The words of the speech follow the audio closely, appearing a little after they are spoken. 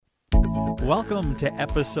Welcome to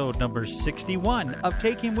episode number 61 of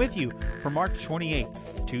Take Him With You for March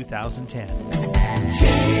 28th, 2010.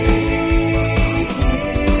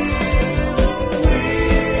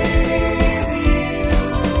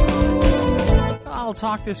 I'll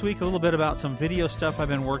talk this week a little bit about some video stuff I've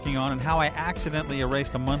been working on and how I accidentally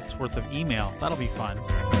erased a month's worth of email. That'll be fun.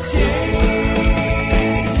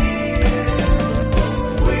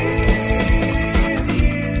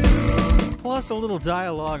 Plus a little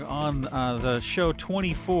dialogue on the show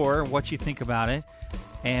 24, what you think about it.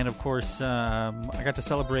 And, of course, I got to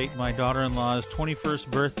celebrate my daughter-in-law's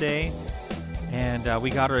 21st birthday, and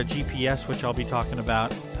we got her a GPS, which I'll be talking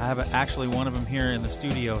about. I have actually one of them here in the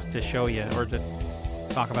studio to show you, or to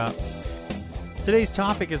talk about. Today's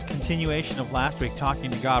topic is continuation of last week,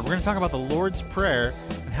 talking to God. We're going to talk about the Lord's Prayer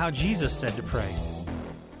and how Jesus said to pray.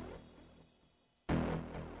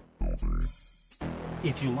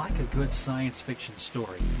 If you like a good science fiction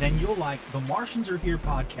story, then you'll like The Martians Are Here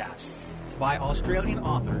podcast by Australian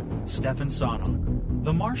author Stefan Sonok.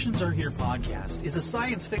 The Martians Are Here podcast is a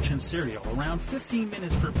science fiction serial around 15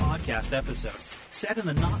 minutes per podcast episode, set in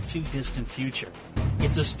the not-too-distant future.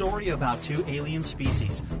 It's a story about two alien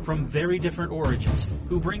species from very different origins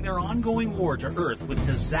who bring their ongoing war to Earth with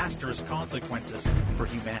disastrous consequences for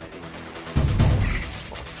humanity.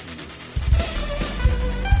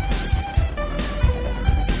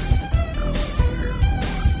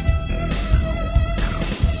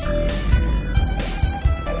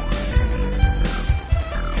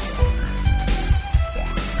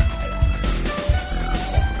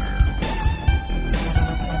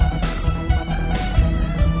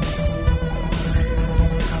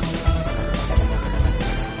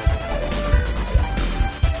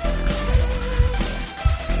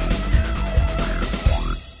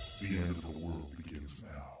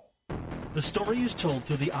 The story is told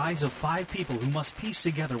through the eyes of 5 people who must piece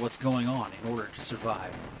together what's going on in order to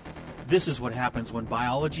survive. This is what happens when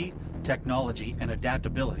biology, technology, and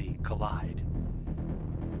adaptability collide.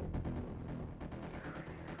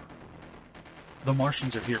 The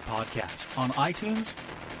Martians Are Here podcast on iTunes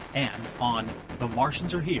and on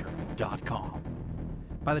themartiansarehere.com.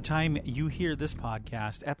 By the time you hear this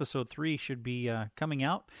podcast, episode 3 should be coming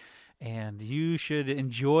out. And you should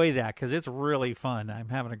enjoy that because it's really fun. I'm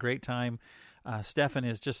having a great time. Stefan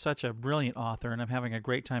is just such a brilliant author, and I'm having a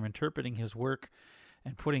great time interpreting his work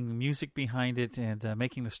and putting music behind it and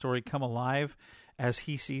making the story come alive as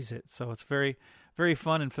he sees it. So it's very, very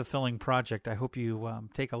fun and fulfilling project. I hope you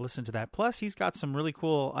take a listen to that. Plus, he's got some really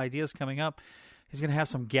cool ideas coming up. He's going to have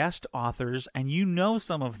some guest authors, and you know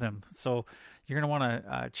some of them. So you're going to want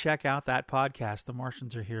to check out that podcast,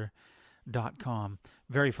 themartiansarehere.com.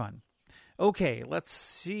 Very fun. Okay, let's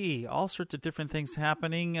see. All sorts of different things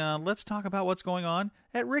happening. Let's talk about what's going on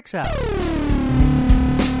at Rick's house.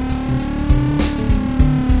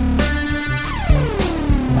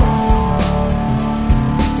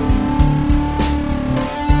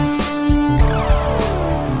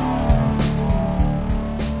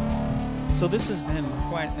 So this has been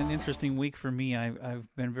quite an interesting week for me. I've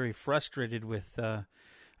been very frustrated with a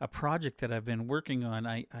project that I've been working on.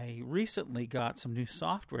 I recently got some new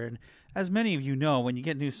software, and as many of you know, when you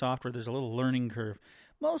get new software, there's a little learning curve.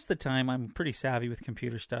 Most of the time, I'm pretty savvy with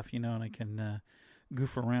computer stuff, and I can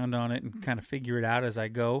goof around on it and kind of figure it out as I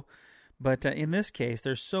go. But in this case,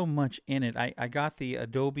 there's so much in it. I got the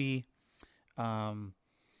Adobe, I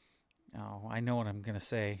know what I'm going to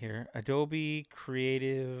say here, Adobe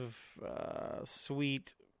Creative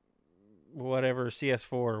Suite, whatever,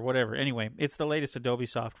 CS4, whatever. Anyway, it's the latest Adobe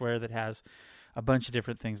software that has a bunch of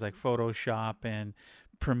different things like Photoshop and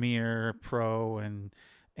Premiere Pro and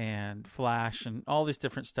Flash and all this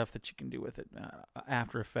different stuff that you can do with it,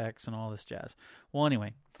 After Effects and all this jazz. Well,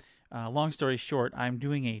 anyway, long story short, I'm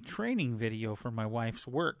doing a training video for my wife's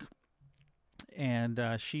work, and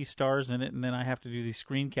she stars in it, and then I have to do the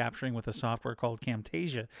screen capturing with a software called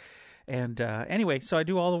Camtasia. And anyway, so I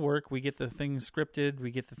do all the work. We get the thing scripted. We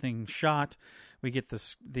get the thing shot. We get the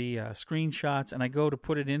screenshots. And I go to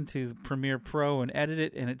put it into Premiere Pro and edit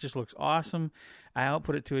it, and it just looks awesome. I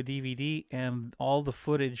output it to a DVD, and all the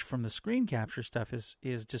footage from the screen capture stuff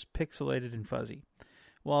is just pixelated and fuzzy.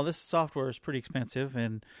 Well, this software is pretty expensive,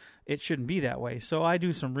 and it shouldn't be that way. So I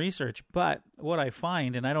do some research. But what I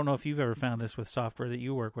find, and I don't know if you've ever found this with software that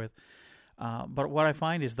you work with, but what I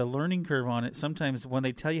find is the learning curve on it, sometimes when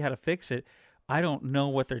they tell you how to fix it, I don't know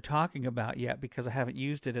what they're talking about yet because I haven't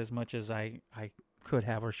used it as much as I could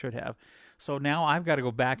have or should have. So now I've got to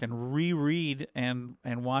go back and reread and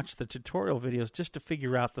watch the tutorial videos just to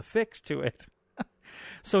figure out the fix to it.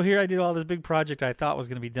 So here I did all this big project I thought was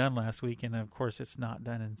going to be done last week, and of course it's not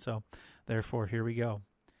done, and so therefore here we go.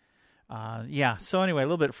 Yeah. So anyway, a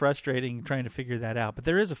little bit frustrating trying to figure that out, but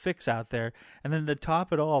there is a fix out there. And then to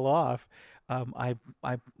top it all off, I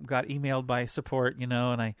got emailed by support, and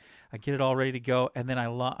I get it all ready to go. And then I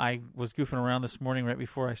was goofing around this morning right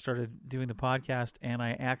before I started doing the podcast, and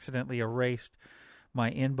I accidentally erased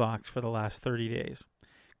my inbox for the last 30 days.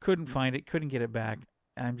 Couldn't find it, couldn't get it back.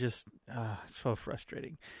 I'm just so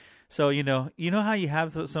frustrating. So, you know how you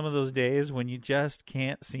have some of those days when you just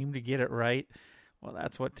can't seem to get it right? Well,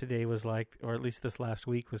 that's what today was like, or at least this last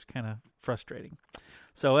week was kind of frustrating.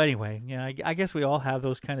 So anyway, yeah, I guess we all have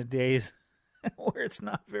those kind of days where it's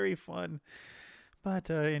not very fun.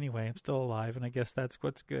 But anyway, I'm still alive, and I guess that's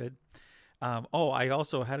what's good. I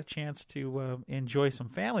also had a chance to enjoy some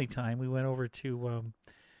family time. We went over to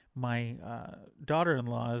my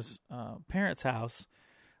daughter-in-law's parents' house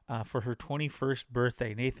for her 21st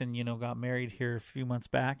birthday. Nathan, got married here a few months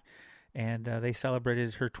back, and they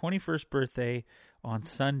celebrated her 21st birthday on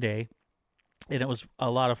Sunday, and it was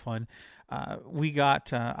a lot of fun.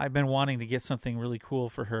 I've been wanting to get something really cool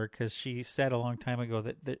for her because she said a long time ago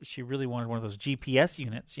that she really wanted one of those GPS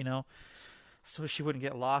units, so she wouldn't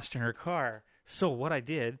get lost in her car. So what I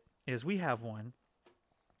did is we have one,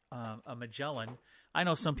 a Magellan. I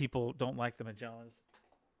know some people don't like the Magellans,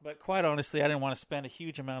 but quite honestly, I didn't want to spend a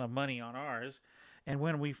huge amount of money on ours. And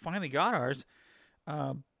when we finally got ours,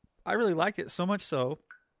 I really liked it so much so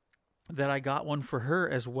that I got one for her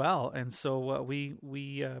as well. And so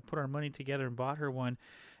we put our money together and bought her one.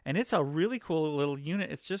 And it's a really cool little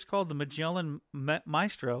unit. It's just called the Magellan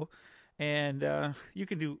Maestro. And you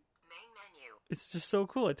can do... Main menu. It's just so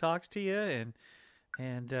cool. It talks to you,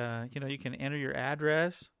 and you can enter your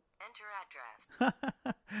address. Enter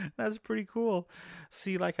address. That's pretty cool.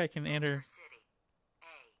 See, like I can enter... City.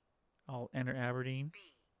 A. I'll enter Aberdeen. B.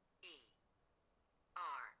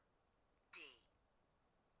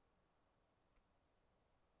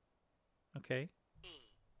 Okay.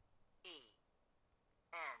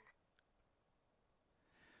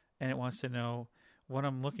 And it wants to know what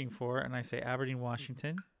I'm looking for, and I say Aberdeen,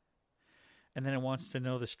 Washington. And then it wants to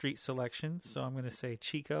know the street selection, so I'm going to say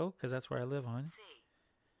Chico, because that's where I live on.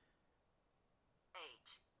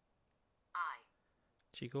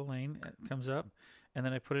 Chico Lane. It comes up. And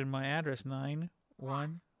then I put in my address,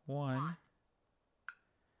 911.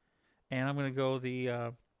 And I'm going to go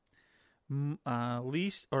the...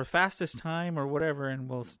 least or fastest time or whatever, and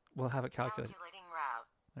we'll have it calculated. Calculating route.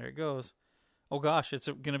 There it goes. Oh gosh, it's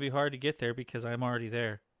going to be hard to get there because I'm already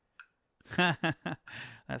there.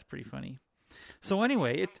 That's pretty funny. So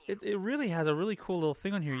anyway, it really has a really cool little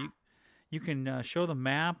thing on here. You can show the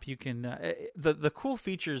map. You can the cool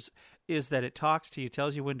features is that it talks to you,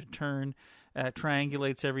 tells you when to turn,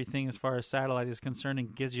 triangulates everything as far as satellite is concerned,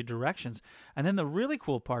 and gives you directions. And then the really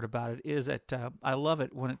cool part about it is that I love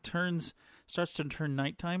it when it starts to turn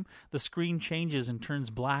nighttime. The screen changes and turns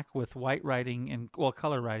black with white writing and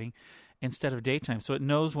color writing instead of daytime. So it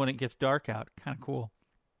knows when it gets dark out. Kind of cool.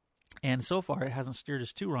 And so far, it hasn't steered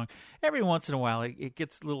us too wrong. Every once in a while, it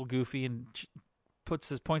gets a little goofy and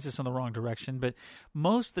points us in the wrong direction, but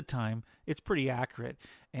most of the time it's pretty accurate,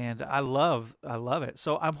 and I love it.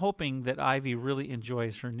 So I'm hoping that Ivy really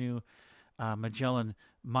enjoys her new Magellan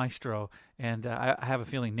Maestro, and I have a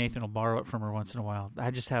feeling Nathan will borrow it from her once in a while.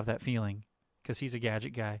 I just have that feeling because he's a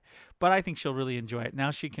gadget guy, but I think she'll really enjoy it.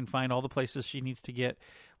 Now she can find all the places she needs to get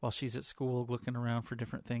while she's at school looking around for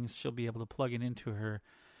different things. She'll be able to plug it into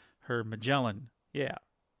her Magellan. Yeah,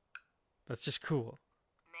 that's just cool.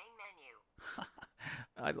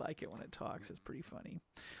 I like it when it talks. It's pretty funny.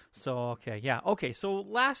 So, okay. So,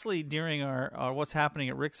 lastly, during our What's Happening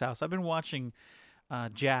at Rick's House, I've been watching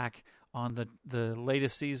Jack on the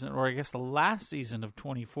latest season, or I guess the last season of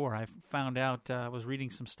 24. I found out, I was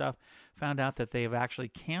reading some stuff, found out that they have actually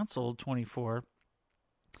canceled 24,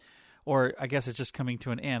 or I guess it's just coming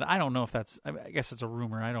to an end. I don't know if I guess it's a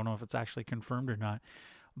rumor. I don't know if it's actually confirmed or not.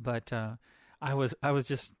 But I was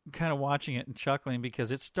just kind of watching it and chuckling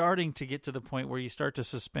because it's starting to get to the point where you start to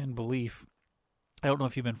suspend belief. I don't know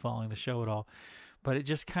if you've been following the show at all, but it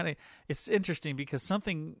just it's interesting because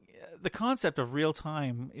the concept of real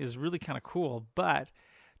time is really kind of cool, but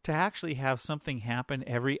to actually have something happen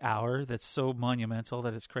every hour that's so monumental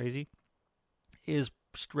that it's crazy is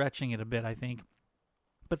stretching it a bit, I think.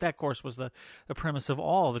 But that, of course, was the premise of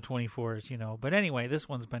all the 24s, But anyway, this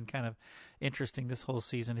one's been kind of interesting this whole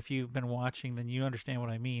season. If you've been watching, then you understand what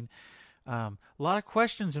I mean. A lot of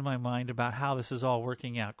questions in my mind about how this is all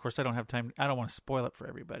working out. Of course, I don't have time. I don't want to spoil it for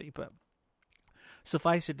everybody, but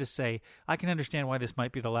suffice it to say, I can understand why this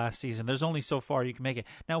might be the last season. There's only so far you can make it.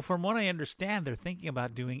 Now, from what I understand, they're thinking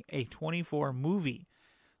about doing a 24 movie.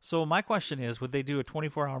 So my question is, would they do a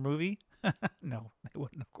 24-hour movie? No, they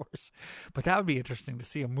wouldn't, of course. hours. But that would be interesting to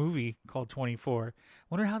see a movie called 24.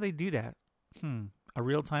 Wonder how they do that. A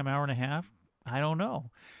real-time hour and a half? I don't know.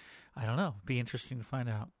 Be interesting to find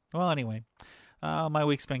out. Well, anyway, my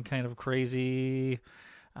week's been kind of crazy.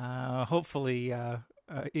 Hopefully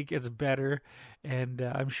it gets better, and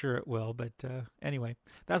I'm sure it will. But anyway,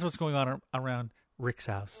 that's what's going on around Rick's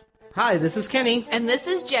house. Hi, this is Kenny. And this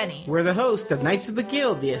is Jenny. We're the hosts of Knights of the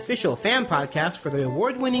Guild, the official fan podcast for the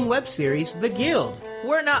award-winning web series, The Guild.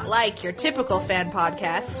 We're not like your typical fan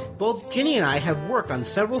podcasts. Both Jenny and I have worked on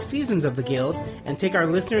several seasons of The Guild and take our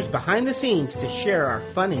listeners behind the scenes to share our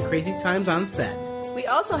fun and crazy times on set. We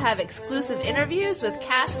also have exclusive interviews with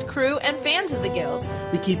cast, crew, and fans of the Guild.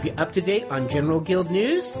 We keep you up to date on general Guild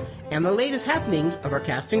news and the latest happenings of our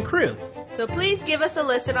cast and crew. So please give us a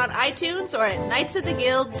listen on iTunes or at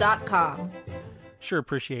knightsoftheguild.com. Sure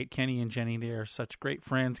appreciate Kenny and Jenny. They are such great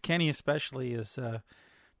friends. Kenny especially is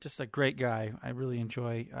just a great guy. I really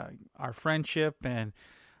enjoy our friendship, and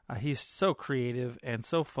he's so creative and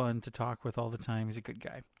so fun to talk with all the time. He's a good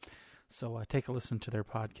guy. So take a listen to their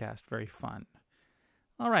podcast. Very fun.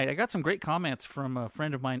 All right, I got some great comments from a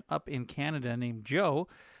friend of mine up in Canada named Joe,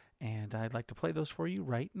 and I'd like to play those for you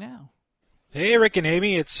right now. Hey, Rick and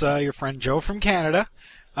Amy, it's your friend Joe from Canada,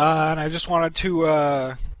 and I just wanted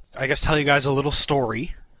to, tell you guys a little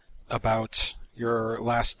story about your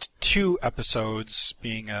last two episodes,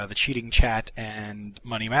 being the Cheating Chat and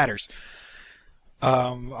Money Matters.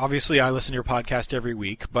 Obviously, I listen to your podcast every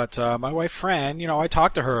week, but my wife Fran, I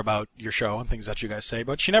talk to her about your show and things that you guys say,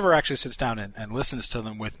 but she never actually sits down and listens to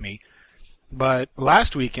them with me. But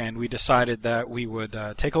last weekend, we decided that we would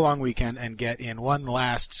take a long weekend and get in one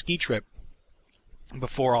last ski trip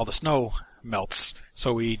before all the snow melts.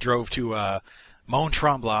 So we drove to Mont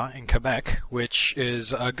Tremblant in Quebec, which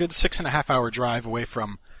is a good 6.5 hour drive away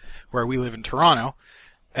from where we live in Toronto.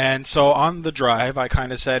 And so on the drive, I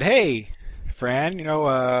kind of said, hey, Fran,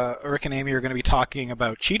 Rick and Amy are going to be talking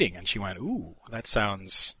about cheating. And she went, ooh, that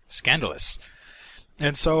sounds scandalous.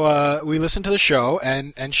 And so we listened to the show,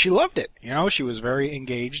 and she loved it. She was very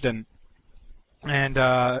engaged, and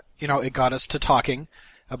it got us to talking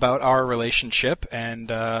about our relationship, and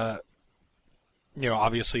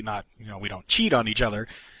obviously not, we don't cheat on each other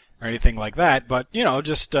or anything like that, but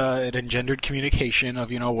just it engendered communication of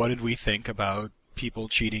what did we think about people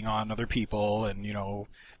cheating on other people, and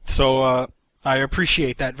so I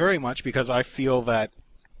appreciate that very much, because I feel that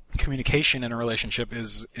communication in a relationship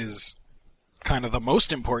is kind of the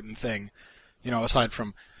most important thing, aside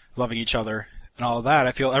from loving each other and all of that.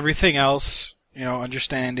 I feel everything else,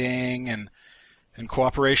 understanding and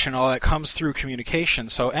cooperation, all that comes through communication.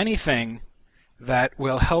 So anything that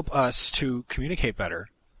will help us to communicate better,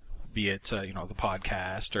 be it, the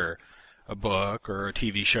podcast or a book or a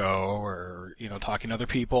TV show or, talking to other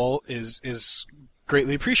people is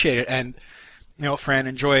greatly appreciated. And, Fran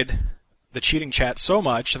enjoyed the Cheating Chat so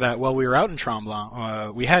much that while we were out in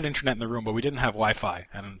Tremblant, we had internet in the room, but we didn't have Wi-Fi.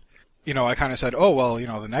 And, I kind of said, oh, well,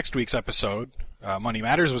 the next week's episode, Money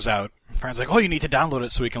Matters, was out. Fran's like, oh, you need to download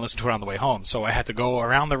it so we can listen to it on the way home. So I had to go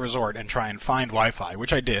around the resort and try and find Wi-Fi,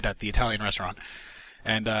 which I did at the Italian restaurant,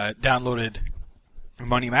 and downloaded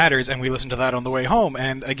Money Matters, and we listened to that on the way home.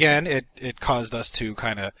 And again, it caused us to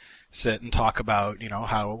kind of sit and talk about,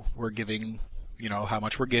 how we're giving, how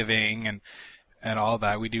much we're giving, and all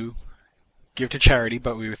that. We do give to charity,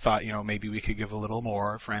 but we thought, maybe we could give a little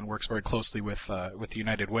more. Fran works very closely with the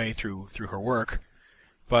United Way through her work.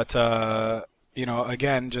 But,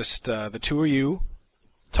 again, just the two of you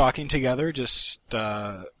talking together, just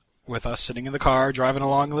with us sitting in the car, driving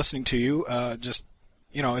along, listening to you,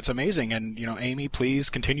 it's amazing. And, Amy, please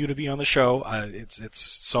continue to be on the show. It's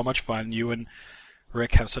so much fun. You and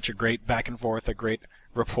Rick have such a great back and forth, a great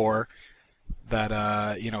rapport, that,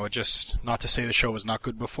 it just, not to say the show was not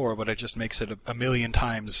good before, but it just makes it a million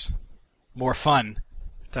times more fun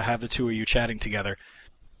to have the two of you chatting together.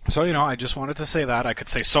 So, I just wanted to say that. I could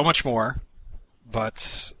say so much more,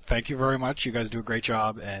 but thank you very much. You guys do a great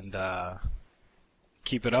job, and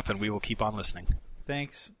keep it up, and we will keep on listening.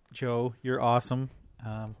 Thanks, Joe. You're awesome.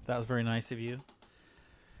 That was very nice of you.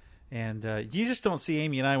 And you just don't see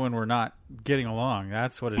Amy and I when we're not getting along.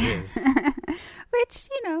 That's what it is. Which,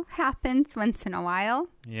 happens once in a while.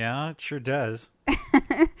 Yeah, it sure does.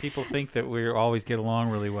 People think that we always get along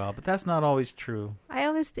really well, but that's not always true. I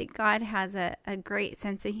always think God has a great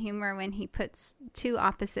sense of humor when he puts two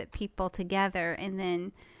opposite people together,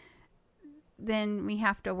 and then we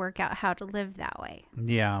have to work out how to live that way.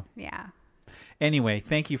 Yeah. Yeah. Anyway,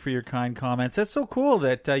 thank you for your kind comments. That's so cool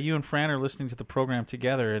that you and Fran are listening to the program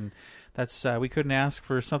together, and that's we couldn't ask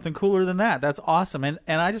for something cooler than that. That's awesome. And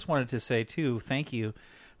I just wanted to say, too, thank you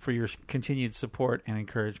for your continued support and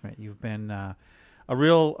encouragement. You've been a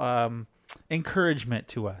real encouragement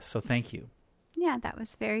to us, so thank you. Yeah, that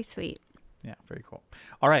was very sweet. Yeah, very cool.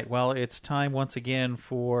 All right, well, it's time once again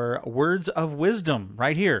for Words of Wisdom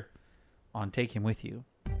right here on Take Him With You.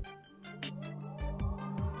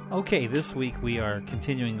 Okay, this week we are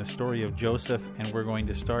continuing the story of Joseph, and we're going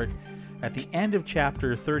to start at the end of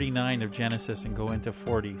chapter 39 of Genesis and go into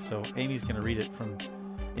 40. So Amy's going to read it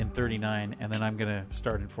in 39, and then I'm going to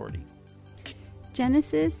start in 40.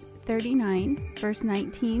 Genesis 39, verse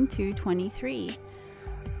 19 through 23.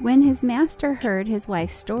 When his master heard his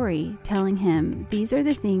wife's story, telling him, "These are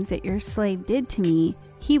the things that your slave did to me,"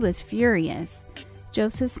 he was furious.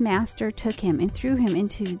 Joseph's master took him and threw him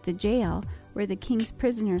into the jail where the king's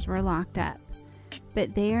prisoners were locked up.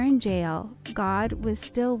 But there in jail, God was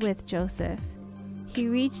still with Joseph. He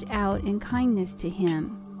reached out in kindness to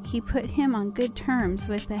him. He put him on good terms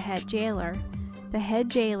with the head jailer. The head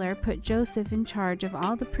jailer put Joseph in charge of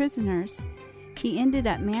all the prisoners. He ended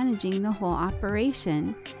up managing the whole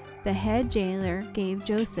operation. The head jailer gave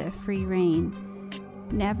Joseph free rein,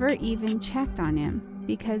 never even checked on him,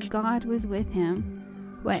 because God was with him.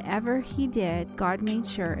 Whatever he did, God made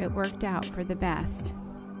sure it worked out for the best.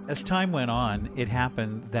 As time went on, it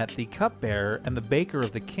happened that the cupbearer and the baker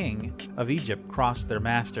of the king of Egypt crossed their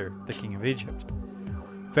master, the king of Egypt.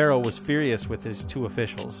 Pharaoh was furious with his two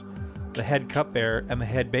officials, the head cupbearer and the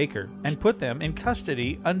head baker, and put them in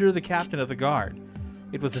custody under the captain of the guard.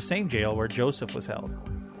 It was the same jail where Joseph was held.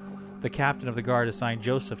 The captain of the guard assigned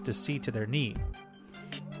Joseph to see to their need.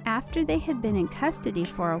 After they had been in custody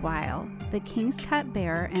for a while, the king's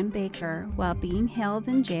cupbearer and baker, while being held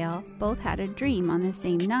in jail, both had a dream on the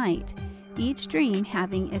same night, each dream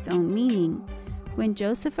having its own meaning. When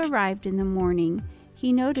Joseph arrived in the morning,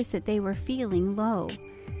 he noticed that they were feeling low.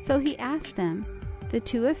 So he asked them, the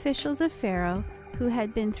two officials of Pharaoh, who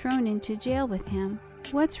had been thrown into jail with him,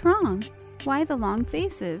 "What's wrong? Why the long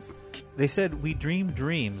faces?" They said, "We dreamed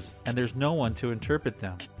dreams, and there's no one to interpret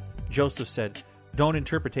them." Joseph said, "Don't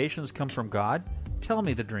interpretations come from God? Tell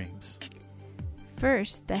me the dreams."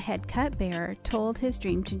 First, the head cupbearer told his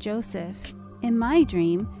dream to Joseph. "In my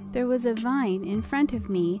dream, there was a vine in front of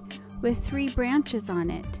me with 3 branches on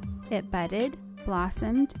it. It budded,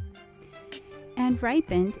 blossomed, and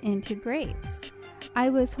ripened into grapes. I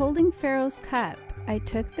was holding Pharaoh's cup. I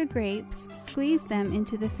took the grapes, squeezed them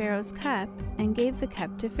into the Pharaoh's cup, and gave the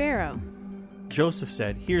cup to Pharaoh." Joseph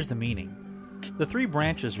said, "Here's the meaning. The 3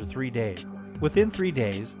 branches are 3 days. Within 3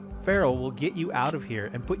 days, Pharaoh will get you out of here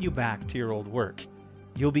and put you back to your old work.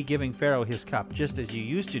 You'll be giving Pharaoh his cup just as you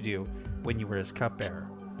used to do when you were his cupbearer.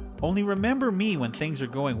 Only remember me when things are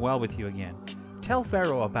going well with you again. Tell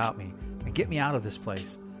Pharaoh about me and get me out of this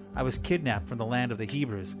place. I was kidnapped from the land of the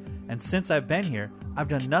Hebrews, and since I've been here, I've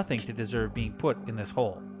done nothing to deserve being put in this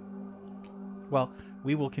hole." Well,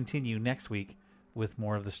 we will continue next week with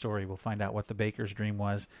more of the story. We'll find out what the baker's dream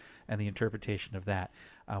was and the interpretation of that.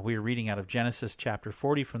 We are reading out of Genesis chapter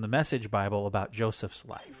 40 from the Message Bible about Joseph's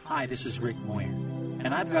life. Hi, this is Rick Moyer,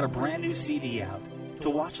 and I've got a brand new CD out to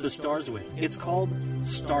watch the stars with. It's called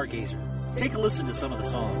Stargazer. Take a listen to some of the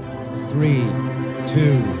songs. 3,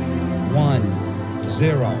 2, 1,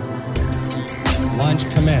 0. Launch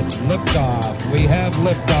commit. Liftoff. We have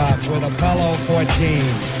liftoff with Apollo 14.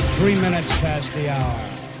 3 minutes past the hour.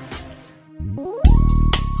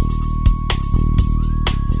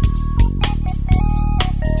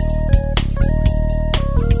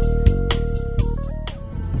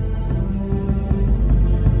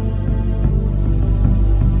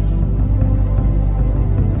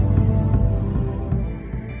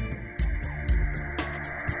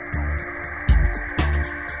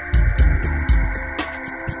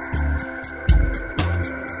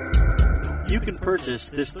 You can purchase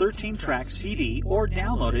this 13-track CD or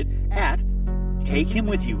download it at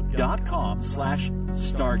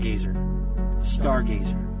takehimwithyou.com/stargazer.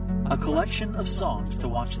 Stargazer, a collection of songs to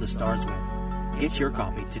watch the stars with. Get your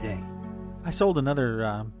copy today. I sold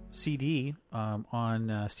another CD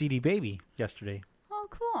on CD Baby yesterday. Oh,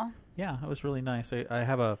 cool. Yeah, it was really nice. I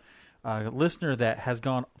have a listener that has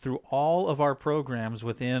gone through all of our programs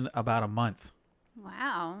within about a month.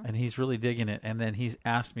 Wow. And he's really digging it. And then he's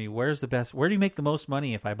asked me, where do you make the most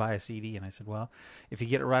money if I buy a CD? And I said, well, if you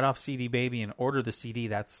get it right off CD Baby and order the CD,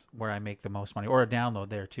 that's where I make the most money. Or a download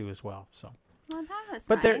there, too, as well. So, Well, that was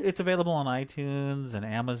but nice. it's available on iTunes and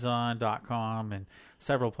Amazon.com and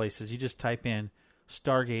several places. You just type in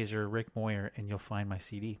Stargazer Rick Moyer and you'll find my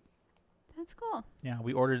CD. That's cool. Yeah,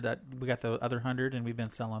 we ordered that. We got the other 100 and we've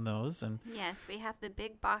been selling those. And Yes, we have the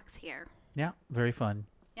big box here. yeah, very fun.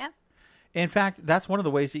 Yep. In fact, that's one of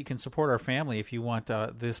the ways that you can support our family if you want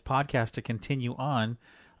this podcast to continue on.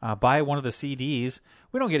 buy one of the CDs.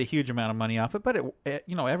 We don't get a huge amount of money off it, but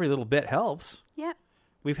every little bit helps. Yep.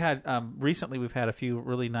 We've had recently we've had a few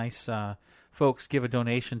really nice folks give a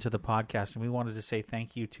donation to the podcast, and we wanted to say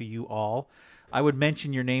thank you to you all. I would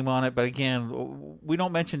mention your name on it, but again, we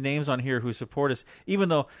don't mention names on here who support us, even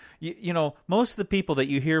though, most of the people that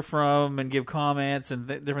you hear from and give comments and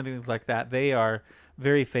different things like that, they are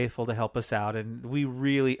very faithful to help us out, and we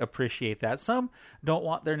really appreciate that. Some don't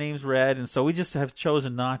want their names read, and so we just have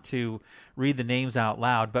chosen not to read the names out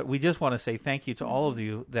loud, but we just want to say thank you to all of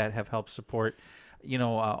you that have helped support,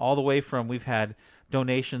 all the way from, we've had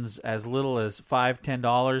donations as little as $5,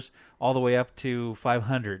 $10, all the way up to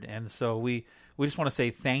 $500, and so we just want to say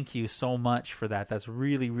thank you so much for that. That's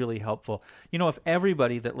really, really helpful. If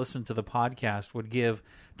everybody that listened to the podcast would give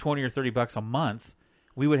 $20 or $30 a month,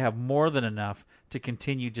 we would have more than enough to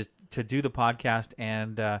continue just to do the podcast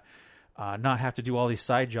and not have to do all these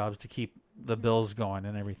side jobs to keep the bills going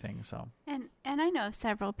and everything. So, and I know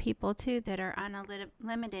several people too that are on a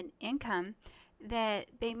limited income that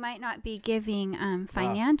they might not be giving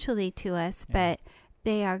financially to us, but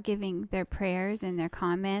they are giving their prayers and their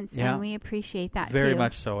comments, and we appreciate that very too.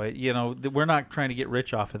 much so. We're not trying to get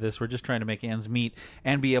rich off of this. We're just trying to make ends meet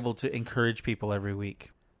and be able to encourage people every week.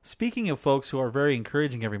 Speaking of folks who are very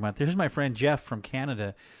encouraging every month, here's my friend Jeff from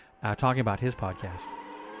Canada talking about his podcast.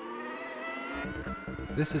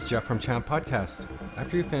 This is Jeff from Champ Podcast.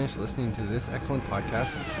 After you finish listening to this excellent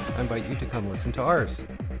podcast, I invite you to come listen to ours.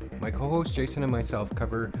 My co-host Jason and myself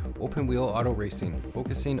cover open wheel auto racing,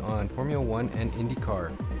 focusing on Formula 1 and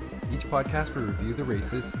IndyCar. Each podcast we review the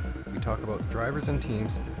races, we talk about the drivers and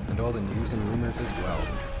teams, and all the news and rumors as well.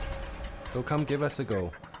 So come give us a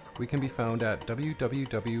go. We can be found at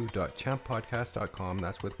www.champpodcast.com,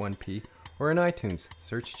 that's with 1P, or in iTunes,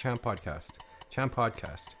 search Champ Podcast. Champ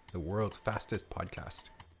Podcast, the world's fastest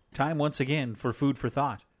podcast. Time once again for Food for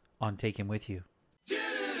Thought on Take Him With You.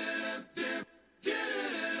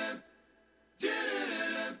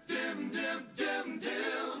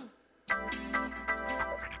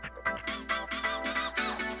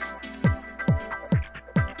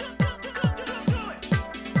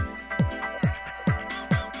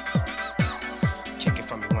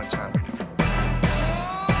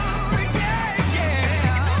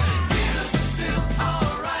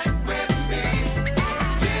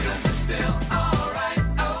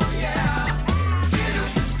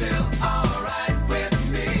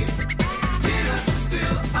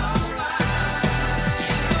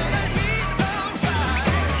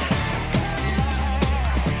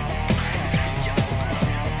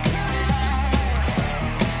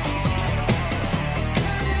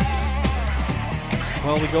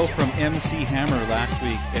 Well, we go from MC Hammer last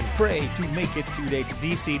week and pray to make it today to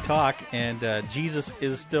DC Talk, and Jesus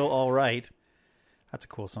is still all right. That's a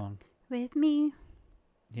cool song. With me.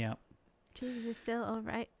 Yeah. Jesus is still all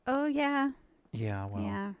right. Oh, yeah. Yeah, well,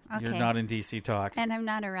 yeah. Okay. You're not in DC Talk. And I'm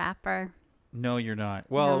not a rapper. No, you're not.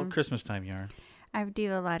 Well, No. Christmas time you are. I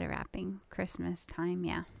do a lot of rapping Christmas time,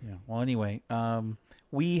 yeah. Yeah. Well, anyway,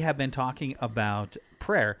 we have been talking about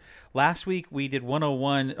prayer. Last week we did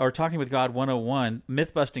 101, or Talking with God 101,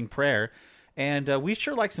 myth-busting prayer, and we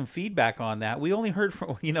sure like some feedback on that. We only heard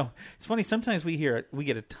from, it's funny, sometimes we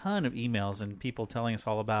get a ton of emails and people telling us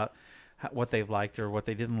all about what they've liked or what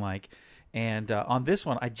they didn't like. And on this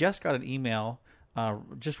one, I just got an email,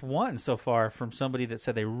 just one so far, from somebody that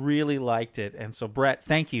said they really liked it. And so, Brett,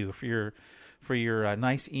 thank you for your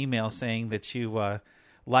nice email saying that you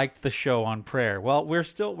liked the show on prayer. Well, we're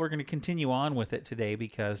going to continue on with it today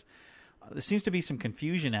because there seems to be some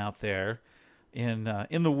confusion out there in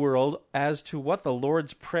the world as to what the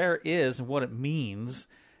Lord's Prayer is and what it means.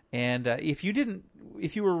 And if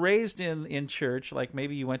you were raised in church, like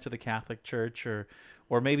maybe you went to the Catholic Church, or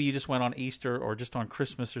maybe you just went on Easter or just on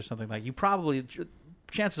Christmas or something like,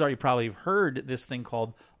 chances are you probably have heard this thing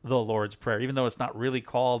called the Lord's Prayer, even though it's not really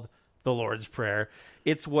called the Lord's Prayer.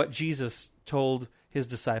 It's what Jesus told his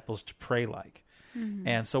disciples to pray like. Mm-hmm.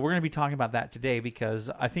 And so we're going to be talking about that today because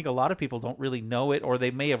I think a lot of people don't really know it, or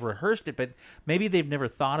they may have rehearsed it, but maybe they've never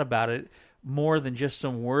thought about it more than just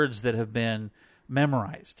some words that have been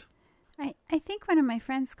memorized. I think one of my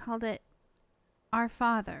friends called it Our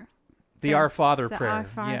Father. The Our Father prayer. Our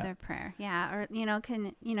Father prayer. Yeah. Or,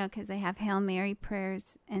 because they have Hail Mary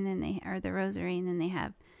prayers and then or the Rosary, and then they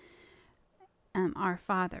have Our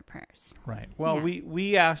Father prayers. Right. Well,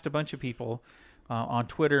 we asked a bunch of people on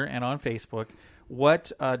Twitter and on Facebook,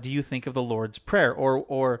 what do you think of the Lord's Prayer?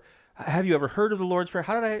 Or have you ever heard of the Lord's Prayer?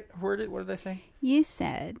 How did I word it? What did I say? You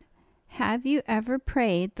said, have you ever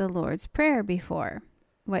prayed the Lord's Prayer before?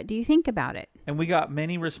 What do you think about it? And we got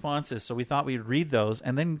many responses, so we thought we'd read those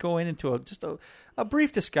and then go into just a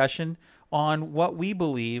brief discussion on what we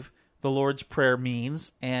believe the Lord's Prayer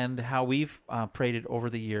means and how we've prayed it over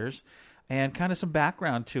the years, and kind of some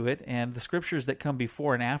background to it and the scriptures that come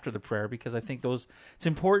before and after the prayer, because I think it's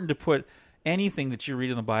important to put anything that you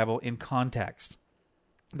read in the Bible in context.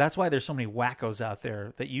 That's why there's so many wackos out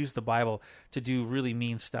there that use the Bible to do really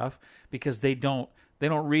mean stuff, because they don't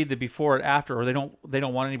read the before and after, or they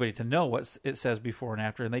don't want anybody to know what it says before and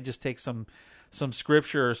after, and they just take some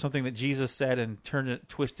scripture or something that Jesus said and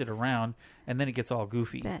twist it around, and then it gets all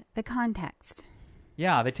goofy. The context.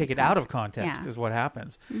 Yeah, they take it out of context is what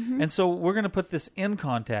happens. Mm-hmm. And so we're going to put this in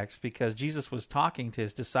context because Jesus was talking to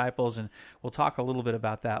his disciples, and we'll talk a little bit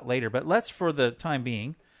about that later. But let's, for the time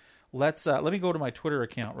being, let me go to my Twitter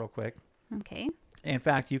account real quick. Okay. In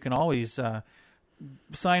fact, you can always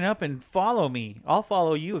sign up and follow me. I'll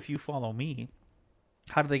follow you if you follow me.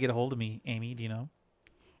 How do they get a hold of me, Amy? Do you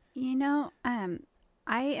know?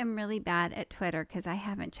 I am really bad at Twitter because I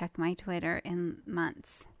haven't checked my Twitter in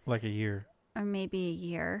months. Like a year. Or maybe a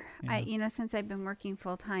year. Yeah. Since I've been working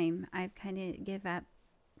full time, I've kind of gave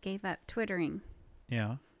up Twittering.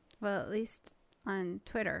 Yeah. Well, at least on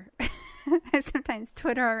Twitter. I sometimes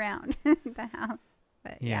Twitter around the house.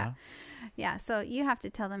 But yeah. So you have to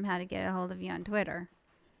tell them how to get a hold of you on Twitter.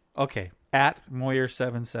 Okay. At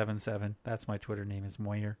Moyer777. That's my Twitter name, is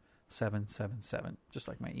Moyer777. Just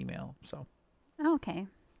like my email. So. Okay.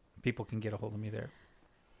 People can get a hold of me there.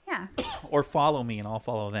 Yeah. Or follow me and I'll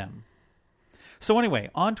follow them. So anyway,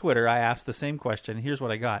 on Twitter, I asked the same question. Here's what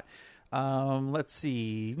I got. Let's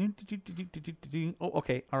see. Oh,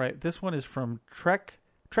 okay. All right. This one is from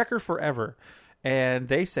Trekker Forever. And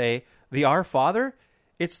they say, the Our Father,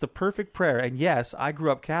 it's the perfect prayer. And yes, I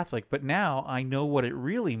grew up Catholic, but now I know what it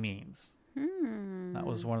really means. That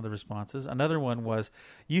was one of the responses. Another one was,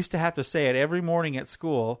 used to have to say it every morning at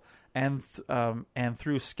school, and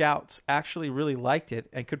through Scouts, actually really liked it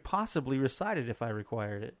and could possibly recite it if I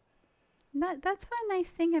required it. That's one nice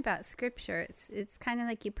thing about Scripture. It's kind of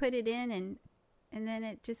like you put it in and then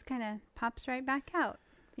it just kind of pops right back out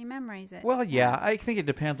if you memorize it. Well, yeah, I think it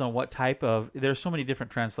depends on what type of. There's so many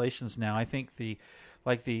different translations now. I think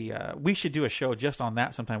we should do a show just on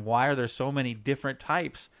that sometime. Why are there so many different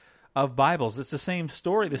types of Bibles? It's the same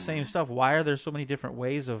story, the same stuff. Why are there so many different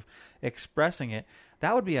ways of expressing it?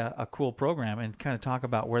 That would be a cool program, and kind of talk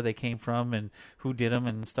about where they came from and who did them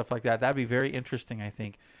and stuff like that. That'd be very interesting, I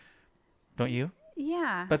think. Don't you?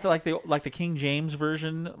 Yeah. But like the King James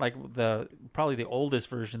version, like probably the oldest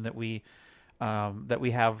version that we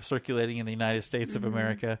have circulating in the United States of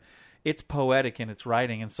America, it's poetic in its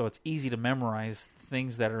writing, and so it's easy to memorize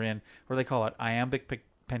things that are in, what do they call it, iambic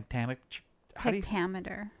pentameter.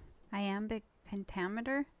 Iambic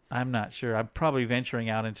pentameter? I'm not sure. I'm probably venturing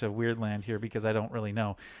out into weird land here because I don't really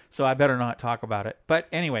know. So I better not talk about it. But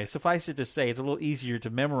anyway, suffice it to say, it's a little easier to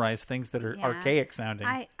memorize things that are archaic sounding.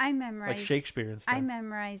 I memorized, like Shakespeare and stuff. I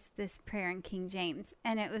memorized this prayer in King James.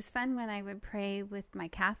 And it was fun when I would pray with my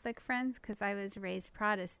Catholic friends because I was raised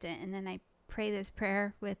Protestant. And then I pray this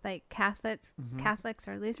prayer with like Catholics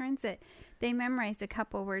or Lutherans that they memorized a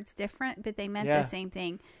couple words different, but they meant the same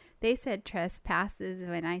thing. They said trespasses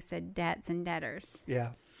when I said debts and debtors. Yeah.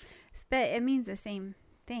 But it means the same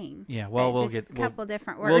thing. Yeah, well, we'll get a couple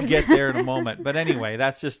different words. We'll get there in a moment. But anyway,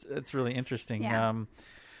 it's really interesting. Yeah.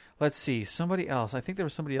 Let's see. Somebody else. I think there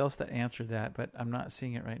was somebody else that answered that, but I'm not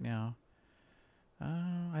seeing it right now.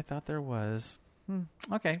 I thought there was.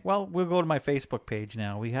 Okay, well, we'll go to my Facebook page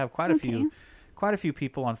now. We have quite a few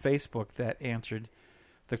people on Facebook that answered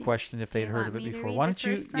the question if they'd heard of it before. Why don't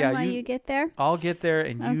you? Yeah, you get there. I'll get there,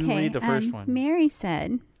 and you read the first one. Mary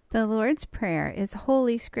said, "The Lord's Prayer is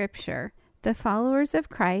Holy Scripture. The followers of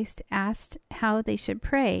Christ asked how they should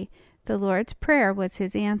pray. The Lord's Prayer was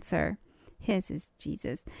his answer." His is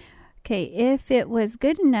Jesus. Okay, if it was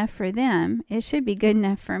good enough for them, it should be good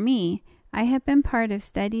enough for me. I have been part of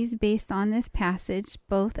studies based on this passage,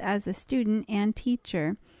 both as a student and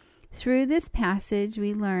teacher. Through this passage,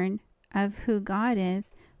 we learn of who God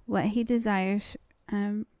is, what he desires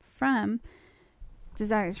from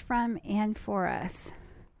and for us.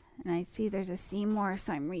 And I see there's a see more,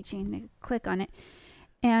 so I'm reaching to click on it.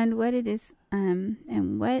 And what it is,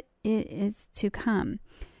 and what it is to come.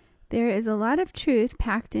 There is a lot of truth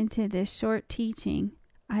packed into this short teaching.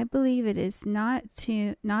 I believe it is not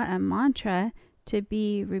a mantra to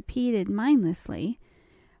be repeated mindlessly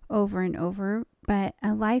over and over, but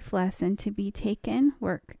a life lesson to be taken,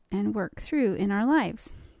 work through in our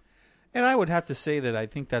lives. And I would have to say that I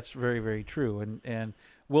think that's very, very true. And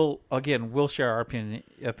we'll share our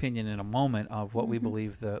opinion in a moment of what we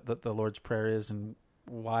believe the Lord's Prayer is and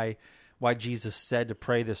why Jesus said to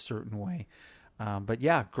pray this certain way. But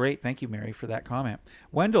yeah, great. Thank you, Mary, for that comment.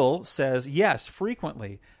 Wendell says, yes,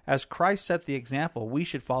 frequently. As Christ set the example, we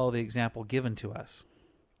should follow the example given to us.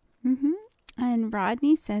 Mm-hmm. And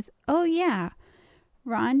Rodney says, oh, yeah.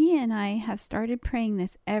 Ronnie and I have started praying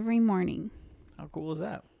this every morning. How cool is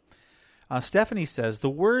that? Stephanie says, the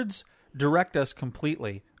words direct us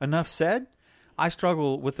completely. Enough said? I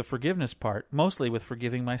struggle with the forgiveness part, mostly with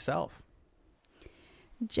forgiving myself.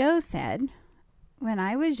 Joe said, when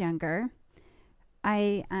I was younger,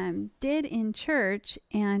 I did in church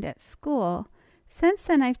and at school. Since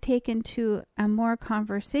then, I've taken to a more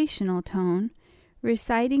conversational tone.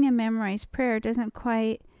 Reciting a memorized prayer doesn't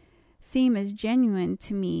quite seem as genuine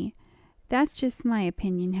to me. That's just my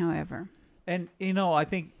opinion, however. And, I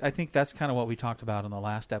think that's kind of what we talked about in the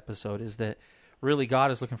last episode, is that really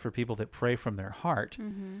God is looking for people that pray from their heart.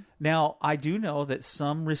 Mm-hmm. Now, I do know that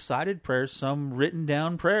some recited prayers, some written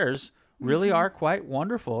down prayers really are quite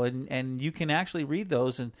wonderful, and you can actually read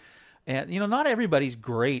those, and not everybody's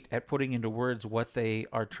great at putting into words what they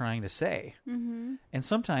are trying to say. Mm-hmm. And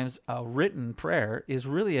sometimes a written prayer is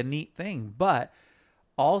really a neat thing, but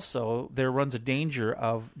also there runs a danger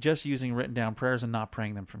of just using written down prayers and not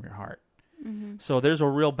praying them from your heart. Mm-hmm. So there's a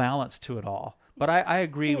real balance to it all. But I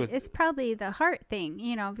agree with... It's probably the heart thing,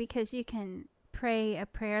 because you can pray a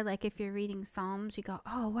prayer, like if you're reading Psalms, you go,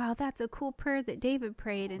 oh, wow, that's a cool prayer that David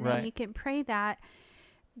prayed, and then you can pray that,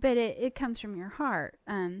 but it comes from your heart.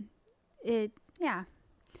 But you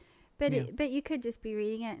could just be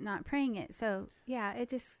reading it and not praying it. So, yeah, it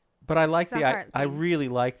just... But I like I really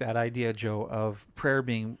like that idea, Joe, of prayer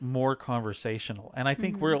being more conversational. And I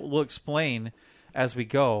think we'll explain as we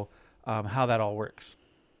go how that all works.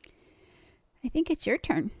 I think it's your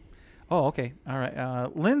turn. Oh, okay. All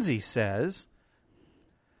right. Lindsay says,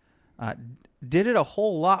 did it a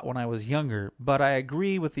whole lot when I was younger, but I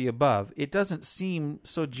agree with the above. It doesn't seem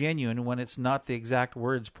so genuine when it's not the exact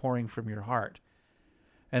words pouring from your heart.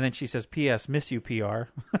 And then she says, P.S., miss you, PR.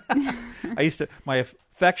 My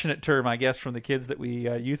affectionate term, I guess, from the kids that we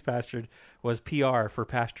youth pastored was PR for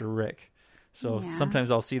Pastor Rick. So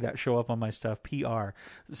sometimes I'll see that show up on my stuff, PR.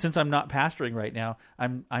 Since I'm not pastoring right now,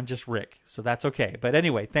 I'm just Rick. So that's okay. But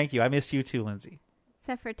anyway, thank you. I miss you too, Lindsay.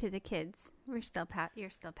 Except for to the kids. You're still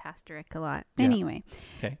Pastor Rick a lot. Yeah. Anyway.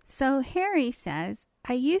 Okay. So Harry says,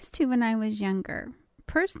 I used to when I was younger.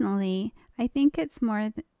 Personally, I think it's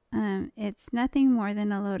nothing more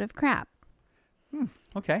than a load of crap.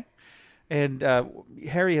 Okay. And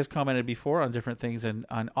Harry has commented before on different things, and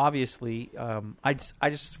obviously, I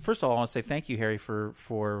just first of all I want to say thank you, Harry,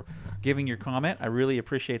 for giving your comment. I really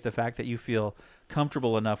appreciate the fact that you feel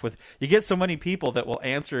comfortable enough with. You get so many people that will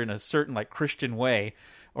answer in a certain Christian way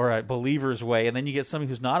or a believer's way, and then you get somebody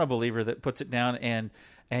who's not a believer that puts it down, and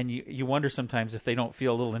you wonder sometimes if they don't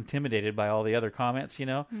feel a little intimidated by all the other comments,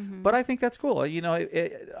 Mm-hmm. But I think that's cool.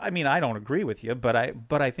 I mean, I don't agree with you, but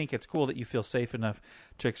I think it's cool that you feel safe enough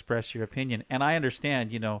to express your opinion. And I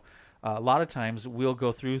understand, a lot of times we'll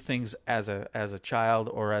go through things as a child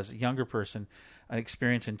or as a younger person, an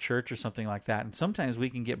experience in church or something like that, and sometimes we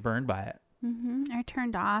can get burned by it. Mm-hmm. Or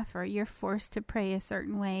turned off, or you're forced to pray a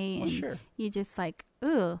certain way, and sure. You just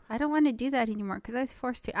ooh, I don't want to do that anymore because I was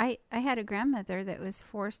forced to. I had a grandmother that was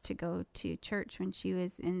forced to go to church when she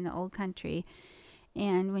was in the old country,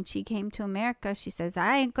 and when she came to America, she says,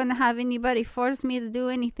 I ain't going to have anybody force me to do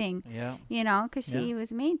anything. Yeah. Because she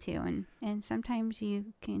was made to, and sometimes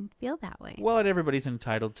you can feel that way. Well, and everybody's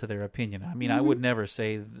entitled to their opinion. I mean, I would never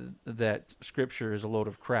say that Scripture is a load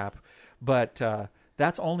of crap, but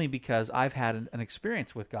that's only because I've had an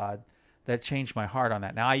experience with God that changed my heart on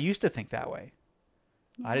that. Now, I used to think that way.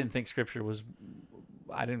 I didn't think Scripture was,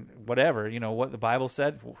 whatever, what the Bible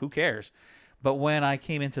said, who cares? But when I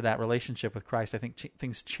came into that relationship with Christ, I think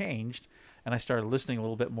things changed, and I started listening a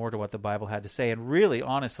little bit more to what the Bible had to say. And really,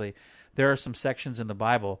 honestly, there are some sections in the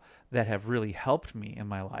Bible that have really helped me in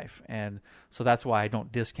my life. And so that's why I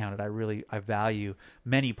don't discount it. I value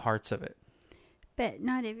many parts of it. But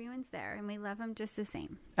not everyone's there, and we love them just the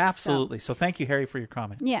same. Absolutely. So thank you, Harry, for your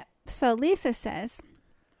comment. Yeah. So Lisa says,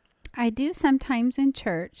 I do sometimes in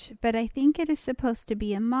church, but I think it is supposed to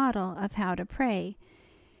be a model of how to pray.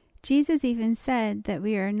 Jesus even said that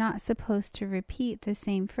we are not supposed to repeat the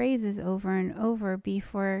same phrases over and over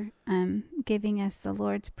before giving us the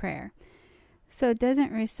Lord's Prayer. So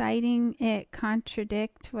doesn't reciting it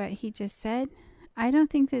contradict what he just said? I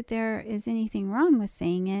don't think that there is anything wrong with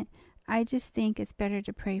saying it. I just think it's better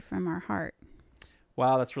to pray from our heart.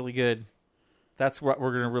 Wow, that's really good. That's what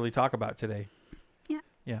we're going to really talk about today.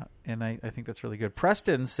 Yeah, and I think that's really good.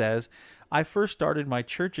 Preston says, I first started my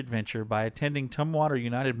church adventure by attending Tumwater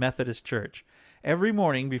United Methodist Church. Every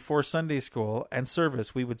morning before Sunday school and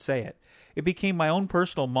service, we would say it. It became my own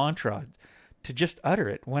personal mantra to just utter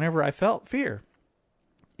it whenever I felt fear.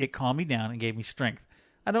 It calmed me down and gave me strength.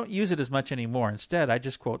 I don't use it as much anymore. Instead, I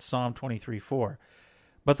just quote Psalm 23:4.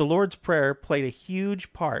 But the Lord's Prayer played a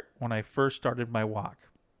huge part when I first started my walk.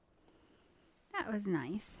 That was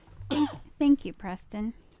nice. Thank you,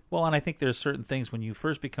 Preston. Well, and I think there's certain things when you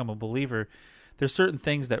first become a believer, there's certain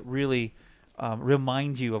things that really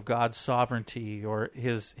remind you of God's sovereignty or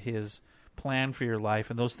His plan for your life,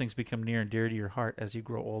 and those things become near and dear to your heart as you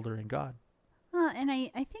grow older in God. Well, and I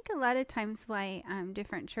think a lot of times why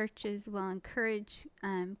different churches will encourage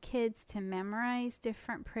kids to memorize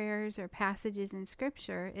different prayers or passages in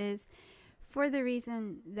Scripture is for the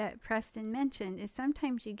reason that Preston mentioned, is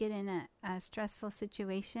sometimes you get in a stressful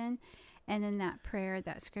situation, and then that prayer,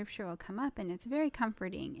 that Scripture will come up, and it's very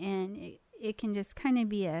comforting, and it can just kind of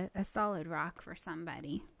be a solid rock for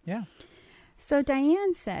somebody. Yeah. So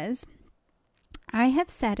Diane says, I have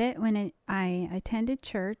said it when I attended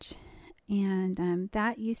church, and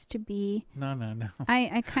that used to be... No.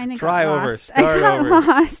 I kind of Try got over. lost. Start I got over.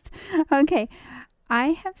 lost. Okay. I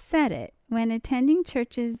have said it when attending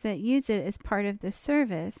churches that use it as part of the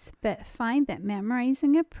service, but find that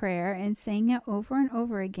memorizing a prayer and saying it over and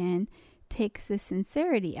over again takes the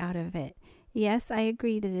sincerity out of it. Yes, I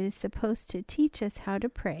agree that it is supposed to teach us how to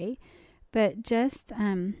pray, but just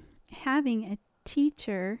having a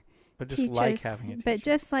teacher... Just like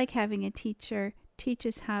having a teacher teach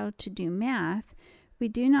us how to do math, we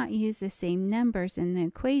do not use the same numbers in the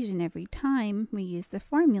equation every time we use the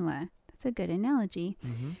formula. That's a good analogy.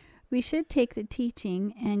 Mm-hmm. We should take the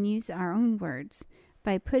teaching and use our own words.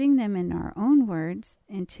 By putting them in our own words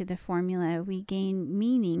into the formula, we gain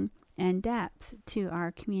meaning and depth to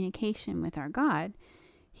our communication with our God.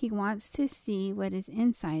 He wants to see what is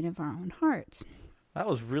inside of our own hearts. That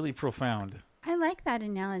was really profound. I like that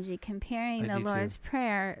analogy, comparing the Lord's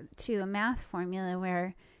Prayer to a math formula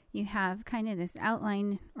where you have kind of this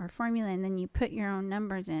outline or formula and then you put your own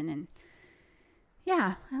numbers in. And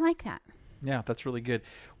yeah, I like that. Yeah, that's really good.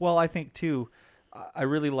 Well, I think, too, I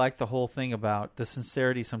really like the whole thing about the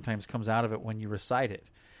sincerity sometimes comes out of it when you recite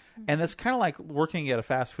it. And that's kind of like working at a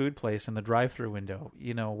fast food place in the drive-thru window.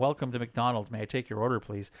 You know, welcome to McDonald's. May I take your order,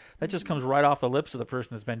 please? That just comes right off the lips of the person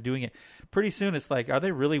that's been doing it. Pretty soon it's like, are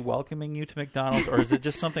they really welcoming you to McDonald's, or is it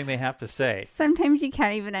just something they have to say? Sometimes you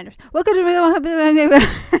can't even understand. Welcome to McDonald's,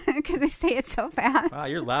 because they say it so fast. Wow,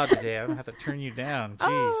 you're loud today. I'm going to have to turn you down.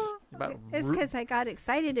 Jeez. It's because I got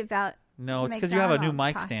excited about No, it's because you have a new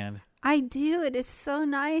mic talk. stand. I do. It is so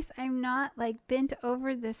nice. I'm not like bent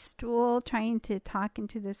over the stool trying to talk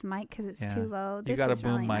into this mic because it's too low. You got a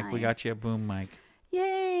boom really mic. nice. We got you a boom mic.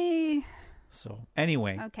 Yay. So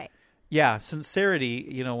anyway. Okay. Yeah, sincerity,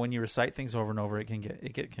 you know, when you recite things over and over, it can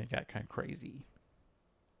get kind of crazy.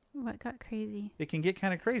 What got crazy? It can get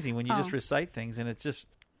kind of crazy when you just recite things and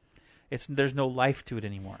there's no life to it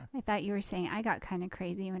anymore. I thought you were saying I got kind of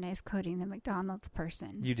crazy when I was quoting the McDonald's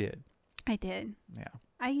person. You did. I did. Yeah.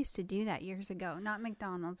 I used to do that years ago. Not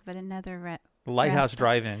McDonald's, but another The Lighthouse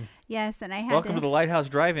restaurant. Drive-In. Yes, and I had Welcome to the Lighthouse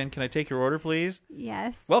Drive-In. Can I take your order, please?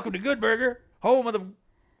 Yes. Welcome to Good Burger, home of the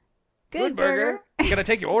Good Burger. Can I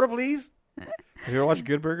take your order, please? Have you ever watched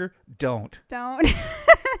Good Burger? Don't.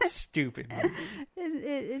 Stupid movie.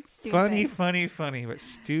 It's stupid. Funny, but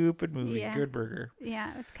stupid movie. Yeah. Good Burger.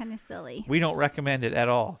 Yeah, it was kind of silly. We don't recommend it at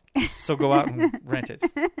all. So go out and rent it.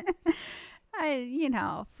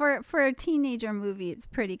 For a teenager movie, it's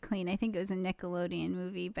pretty clean. I think it was a Nickelodeon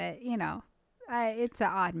movie, but it's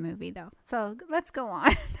an odd movie though. So let's go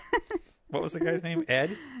on. What was the guy's name?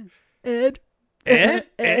 Ed? Ed?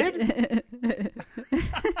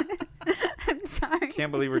 I'm sorry.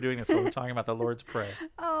 Can't believe we're doing this when we're talking about the Lord's Prayer.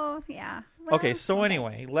 Oh yeah. Well, Okay, so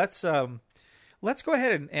anyway, let's go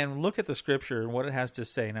ahead and look at the Scripture and what it has to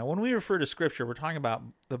say. Now, when we refer to Scripture, we're talking about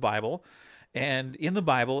the Bible. And in the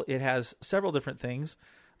Bible, it has several different things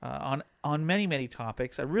on many, many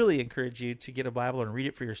topics. I really encourage you to get a Bible and read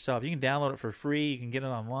it for yourself. You can download it for free. You can get it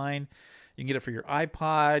online. You can get it for your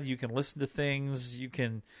iPod. You can listen to things.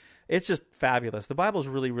 It's just fabulous. The Bible is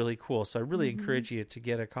really, really cool. So I really encourage you to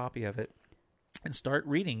get a copy of it and start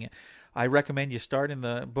reading it. I recommend you start in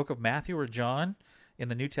the book of Matthew or John in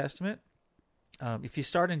the New Testament. If you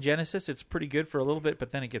start in Genesis, it's pretty good for a little bit,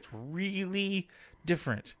 but then it gets really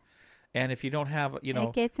different. And if you don't have,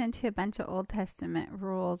 it gets into a bunch of Old Testament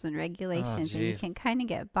rules and regulations, and you can kind of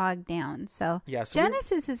get bogged down. So,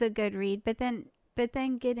 Genesis is a good read, but then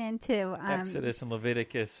get into Exodus and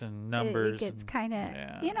Leviticus and Numbers. It gets kind of,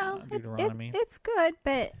 Deuteronomy. It's good,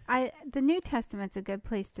 but the New Testament's a good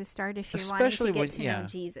place to start if you're wanting to get to know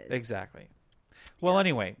Jesus. Exactly. Well,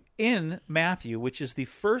 anyway, in Matthew, which is the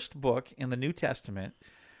first book in the New Testament,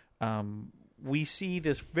 we see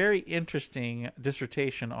this very interesting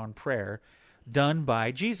dissertation on prayer done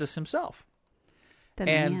by Jesus himself. The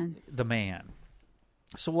man.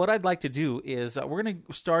 So what I'd like to do is we're going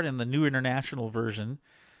to start in the New International Version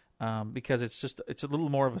because it's a little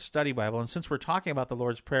more of a study Bible. And since we're talking about the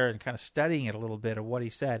Lord's Prayer and kind of studying it a little bit of what he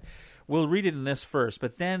said, we'll read it in this first.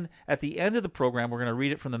 But then at the end of the program, we're going to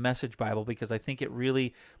read it from the Message Bible because I think it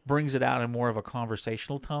really brings it out in more of a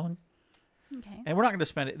conversational tone. Okay. And we're not going to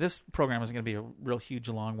spend it. This program isn't going to be a real huge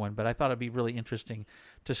long one, but I thought it'd be really interesting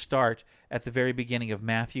to start at the very beginning of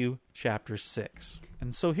Matthew chapter 6.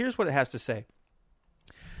 And so here's what it has to say.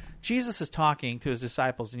 Jesus is talking to his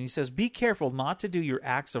disciples, and he says, "Be careful not to do your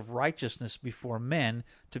acts of righteousness before men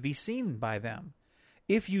to be seen by them.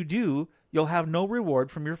 If you do, you'll have no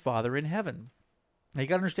reward from your Father in heaven." Now you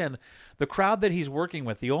got to understand, the crowd that he's working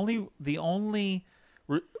with, the only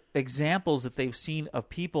examples that they've seen of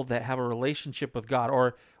people that have a relationship with God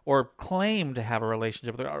or claim to have a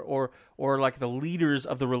relationship with God, or like the leaders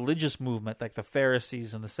of the religious movement, like the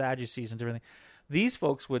Pharisees and the Sadducees and everything, these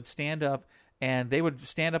folks would stand up. And they would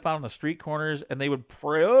stand up out on the street corners and they would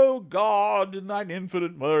pray, "Oh God, in thine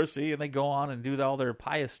infinite mercy." And they go on and do all their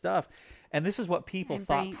pious stuff. And this is what people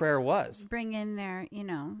thought prayer was. Bring in their,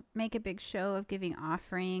 make a big show of giving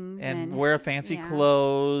offerings. And wear fancy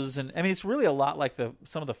clothes. And I mean, it's really a lot like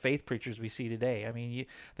some of the faith preachers we see today. I mean,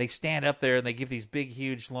 they stand up there and they give these big,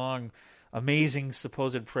 huge, long, amazing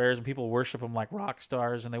supposed prayers, and people worship them like rock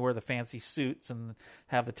stars, and they wear the fancy suits and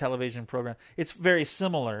have the television program. It's very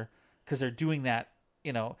similar, because they're doing that,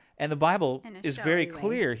 and the Bible is very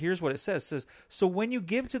clear. Here's what it says. It says, "So when you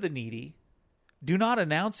give to the needy, do not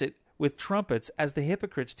announce it with trumpets as the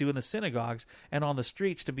hypocrites do in the synagogues and on the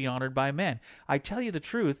streets to be honored by men. I tell you the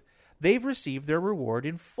truth, they've received their reward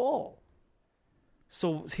in full."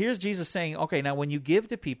 So here's Jesus saying, okay, now when you give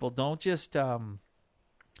to people, don't just don't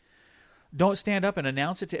stand up and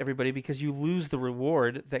announce it to everybody, because you lose the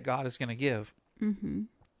reward that God is going to give. Mm-hmm.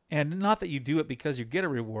 And not that you do it because you get a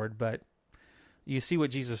reward, but you see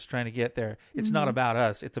what Jesus is trying to get there. It's not about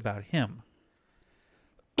us. It's about him.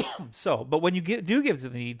 But when you do give to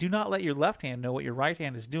the needy, do not let your left hand know what your right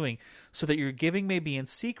hand is doing, so that your giving may be in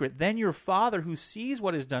secret. Then your Father who sees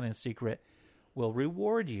what is done in secret will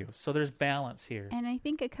reward you. So there's balance here. And I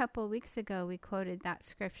think a couple weeks ago we quoted that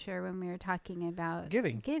scripture when we were talking about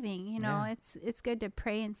giving. It's good to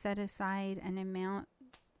pray and set aside an amount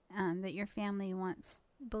that your family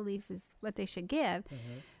believes is what they should give,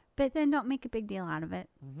 but then don't make a big deal out of it.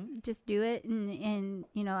 Just do it, and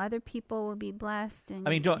other people will be blessed. And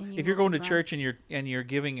I mean, if you're going to church and you're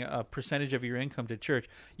giving a percentage of your income to church,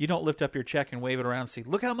 you don't lift up your check and wave it around and say,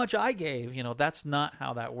 "Look how much I gave." That's not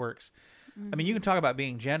how that works. I mean, you can talk about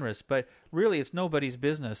being generous, but really it's nobody's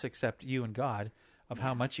business except you and God of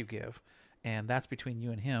how much you give, and that's between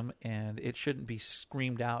you and him, and it shouldn't be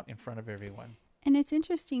screamed out in front of everyone. And it's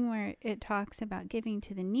interesting where it talks about giving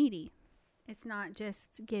to the needy. It's not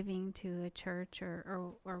just giving to a church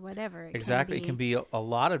or whatever. Exactly. It can be a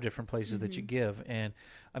lot of different places that you give. And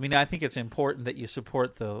I mean, I think it's important that you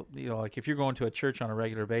support like if you're going to a church on a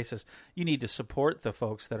regular basis, you need to support the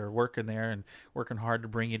folks that are working there and working hard to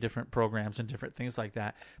bring you different programs and different things like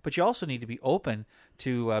that. But you also need to be open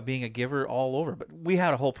to being a giver all over. But we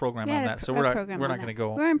had a whole program on that, so we're not going to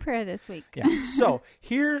go. We're in prayer this week. Yeah. So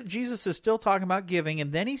here Jesus is still talking about giving,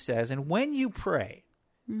 and then he says, "And when you pray."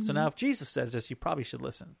 So now if Jesus says this, you probably should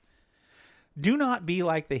listen. "Do not be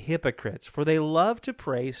like the hypocrites, for they love to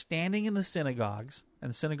pray standing in the synagogues,"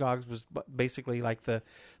 and synagogues was basically like the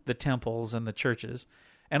temples and the churches,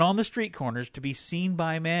 "and on the street corners to be seen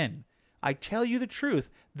by men. I tell you the truth,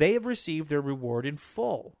 they have received their reward in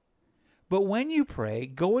full. But when you pray,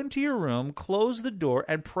 go into your room, close the door,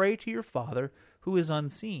 and pray to your Father who is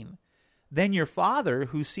unseen. Then your Father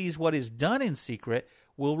who sees what is done in secret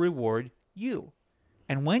will reward you.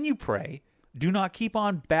 And when you pray, do not keep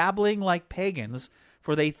on babbling like pagans,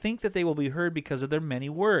 for they think that they will be heard because of their many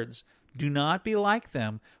words. Do not be like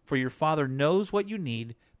them, for your Father knows what you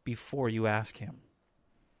need before you ask him."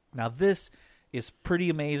 Now this is pretty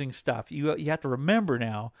amazing stuff. You have to remember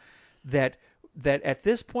now that at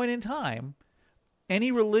this point in time,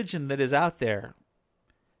 any religion that is out there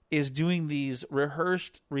is doing these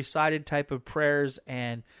rehearsed, recited type of prayers,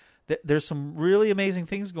 and there's some really amazing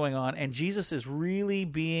things going on, and Jesus is really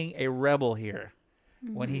being a rebel here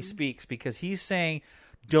when he speaks, because he's saying,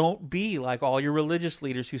 don't be like all your religious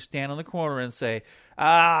leaders who stand on the corner and say,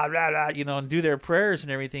 blah, blah, and do their prayers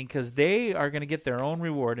and everything, because they are going to get their own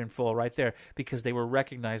reward in full right there, because they were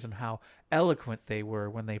recognizing how eloquent they were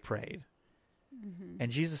when they prayed.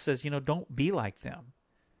 And Jesus says, don't be like them.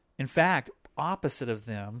 In fact, opposite of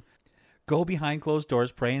them, go behind closed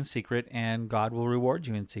doors, pray in secret, and God will reward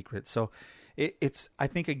you in secret. So it's, I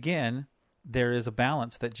think, again, there is a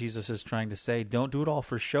balance that Jesus is trying to say. Don't do it all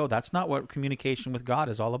for show. That's not what communication with God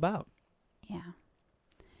is all about. Yeah.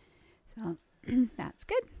 So that's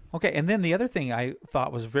good. Okay, and then the other thing I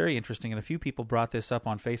thought was very interesting, and a few people brought this up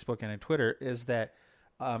on Facebook and on Twitter, is that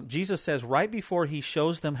Jesus says right before he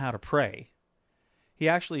shows them how to pray, he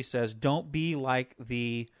actually says, don't be like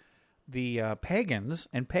the pagans.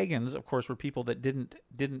 And pagans, of course, were people that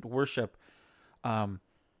didn't worship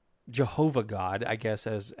Jehovah God, I guess,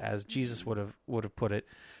 as Jesus would have put it.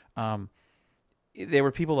 They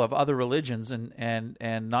were people of other religions, and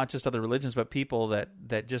not just other religions, but people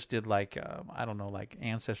that just did like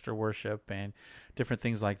ancestor worship and different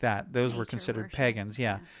things like that. Those were considered worship. Pagans,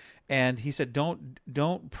 yeah. And he said,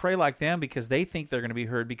 don't pray like them, because they think they're going to be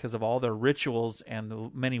heard because of all their rituals and the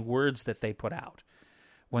many words that they put out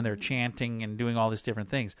when they're chanting and doing all these different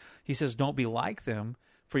things. He says, don't be like them,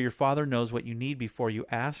 for your Father knows what you need before you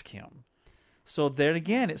ask him. So then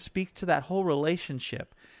again, it speaks to that whole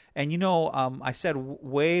relationship. And I said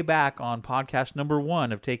way back on podcast number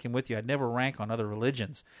 1 of Taken With You, I'd never rank on other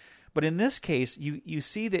religions. But in this case, you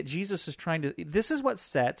see that Jesus is trying to, this is what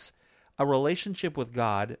sets a relationship with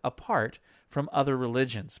God apart from other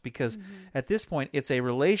religions. Because at this point, it's a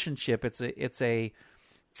relationship, it's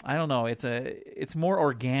more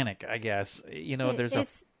organic, I guess.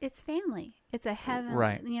 It's family. It's a heaven,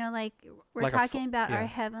 right. Like we're talking about our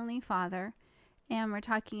Heavenly Father, and we're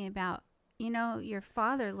talking about, your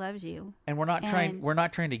Father loves you. And we're not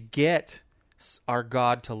trying to get our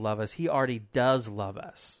God to love us. He already does love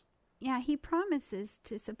us. Yeah, he promises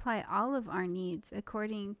to supply all of our needs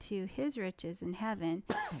according to his riches in heaven.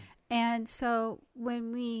 And so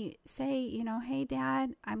when we say, hey,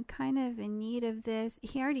 Dad, I'm kind of in need of this,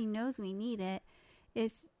 he already knows we need it.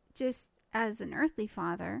 It's just, as an earthly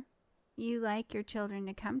father, you like your children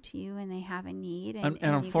to come to you and they have a need. And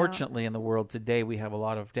unfortunately, in the world today, we have a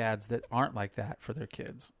lot of dads that aren't like that for their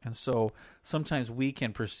kids. And so sometimes we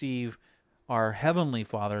can perceive our heavenly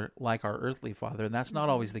Father like our earthly father, and that's not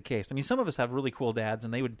always the case. I mean, some of us have really cool dads,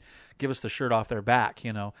 and they would give us the shirt off their back,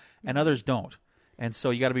 and others don't. And so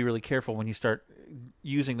you got to be really careful when you start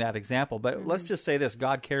using that example. But let's just say this: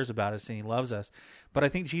 God cares about us and he loves us. But I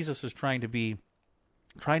think Jesus was trying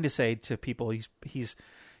to say to people,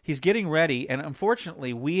 he's getting ready. And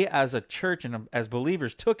unfortunately, we as a church and as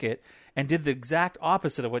believers took it and did the exact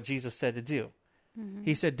opposite of what Jesus said to do.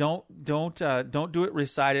 He said, don't do it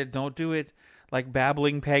recited. Don't do it like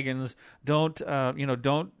babbling pagans. Don't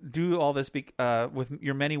do all this with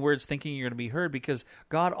your many words thinking you're going to be heard, because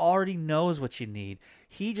God already knows what you need.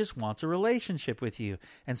 He just wants a relationship with you.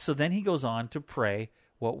 And so then he goes on to pray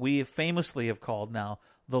what we famously have called now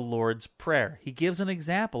the Lord's Prayer. He gives an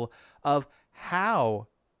example of how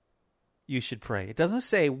you should pray. It doesn't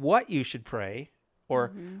say what you should pray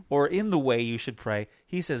or in the way you should pray.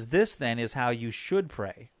 He says, this then is how you should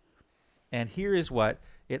pray. And here is what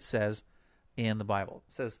it says in the Bible.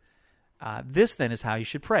 It says, this then is how you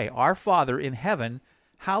should pray. Our Father in heaven,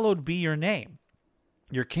 hallowed be your name.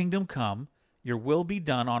 Your kingdom come, your will be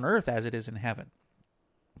done on earth as it is in heaven.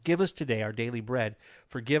 Give us today our daily bread.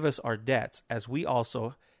 Forgive us our debts, as we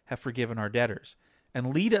also have forgiven our debtors.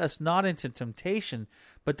 And lead us not into temptation,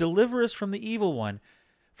 but deliver us from the evil one.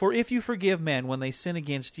 For if you forgive men when they sin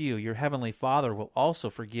against you, your heavenly Father will also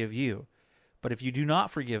forgive you. But if you do not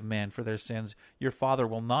forgive men for their sins, your Father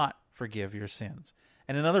will not forgive your sins.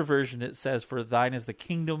 And in another version it says, for thine is the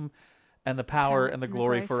kingdom and the power and the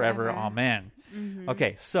glory forever. Amen.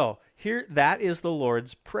 Okay, so here, that is the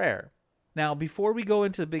Lord's Prayer. Now, before we go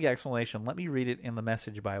into the big explanation, let me read it in the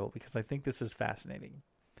Message Bible, because I think this is fascinating.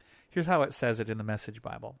 Here's how it says it in the Message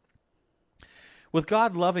Bible. With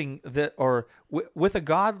God with a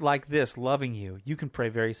God like this loving you, you can pray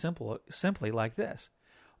very simply like this.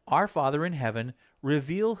 Our Father in heaven,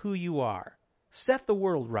 reveal who you are. Set the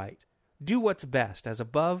world right. Do what's best, as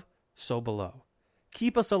above, so below.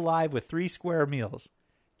 Keep us alive with 3 square meals.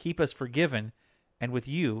 Keep us forgiven with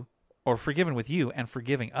you and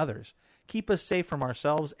forgiving others. Keep us safe from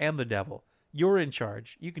ourselves and the devil. You're in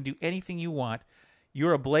charge. You can do anything you want.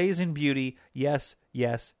 You're ablaze in beauty. Yes,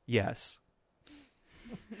 yes, yes.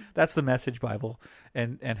 That's the Message Bible,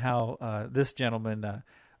 and how this gentleman,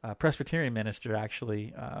 Presbyterian minister,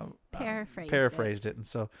 actually paraphrased it. And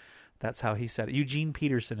so that's how he said it. Eugene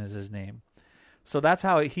Peterson is his name. So that's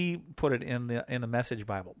how he put it in the Message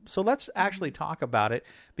Bible. So let's actually talk about it,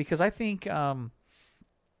 because I think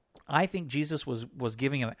I think Jesus was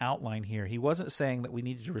giving an outline here. He wasn't saying that we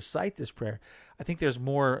needed to recite this prayer. I think there's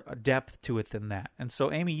more depth to it than that. And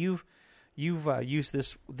so, Amy, you've used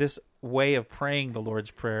this way of praying the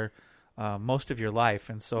Lord's Prayer most of your life,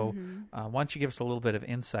 and so why don't you give us a little bit of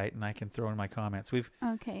insight, and I can throw in my comments.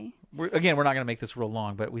 Okay. We're not going to make this real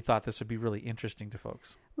long, but we thought this would be really interesting to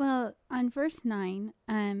folks. Well, on verse 9,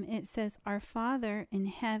 it says, "Our Father in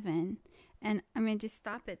heaven," and I'm going to just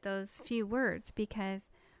stop at those few words,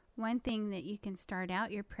 because one thing that you can start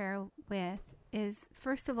out your prayer with is,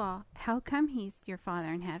 first of all, how come he's your Father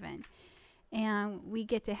in heaven? And we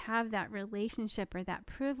get to have that relationship or that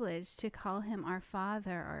privilege to call him our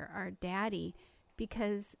Father or our Daddy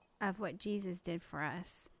because of what Jesus did for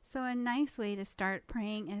us. So a nice way to start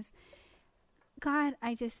praying is, God,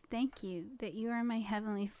 I just thank you that you are my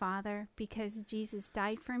Heavenly Father because Jesus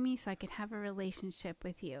died for me so I could have a relationship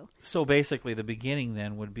with you. So basically the beginning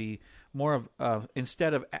then would be more of,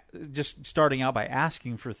 instead of just starting out by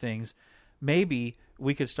asking for things, maybe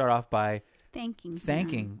we could start off by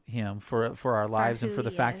thanking him for our lives and for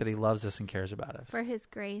the fact that he loves us and cares about us. For his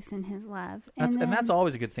grace and his love. And that's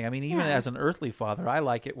always a good thing. I mean, even as an earthly father, I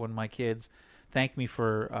like it when my kids thank me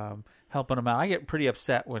for helping them out. I get pretty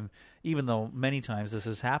upset when, even though many times this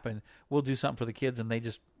has happened, we'll do something for the kids and they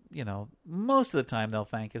just, most of the time they'll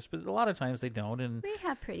thank us, but a lot of times they don't. And we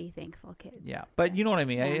have pretty thankful kids. Yeah, but you know what I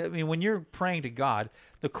mean? Yeah. I mean, when you're praying to God,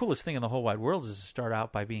 the coolest thing in the whole wide world is to start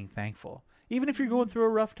out by being thankful. Even if you're going through a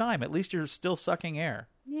rough time, at least you're still sucking air.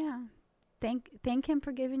 Yeah. Thank him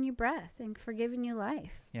for giving you breath and for giving you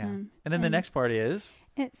life. Yeah. And then the next part is?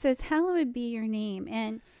 It says, hallowed be your name.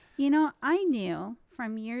 And, I knew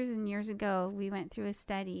from years and years ago, we went through a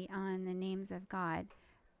study on the names of God.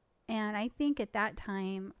 And I think at that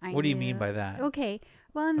time, What do you mean by that? Okay.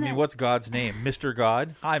 Well, what's God's name? Mr.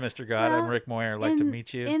 God? Hi, Mr. God. I'm Rick Moyer. I'd like to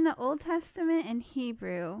meet you. In the Old Testament and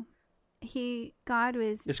Hebrew, God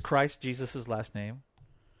was... Is Christ Jesus' last name?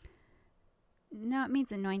 No, it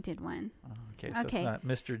means anointed one. Oh, okay, so it's not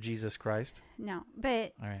Mr. Jesus Christ? No,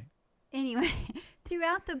 but... All right. Anyway,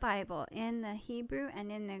 throughout the Bible, in the Hebrew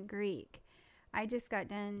and in the Greek, I just got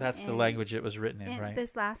done... That's the language it was written in, right?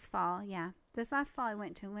 This last fall, yeah. This last fall, I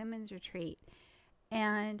went to a women's retreat,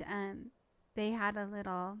 and they had a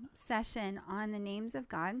little session on the names of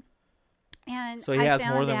God. And so he has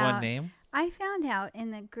more than one name? I found out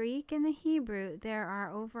in the Greek and the Hebrew, there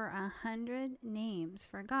are over 100 names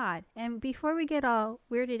for God. And before we get all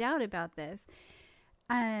weirded out about this...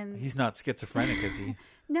 he's not schizophrenic, is he?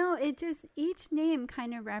 No, each name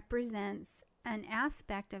kind of represents an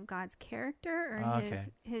aspect of God's character or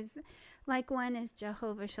his, like one is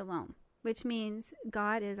Jehovah Shalom, which means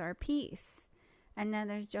God is our peace.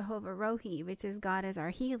 Another is Jehovah Rohi, which is God is our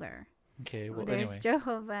healer. Okay, well, there's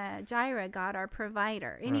Jehovah Jireh, God our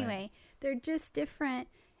provider. Anyway, they're just different.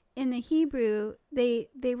 In the Hebrew, they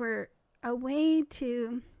were a way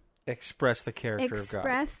to express the character of God.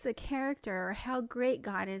 Express the character or how great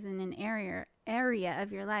God is in an area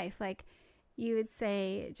of your life. Like you would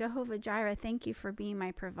say, Jehovah Jireh, thank you for being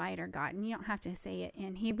my provider, God. And you don't have to say it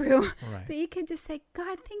in Hebrew. Right. But you could just say,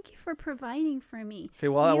 God, thank you for providing for me. Okay,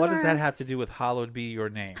 well, what does that have to do with hallowed be your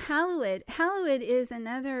name? Hallowed is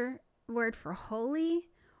another word for holy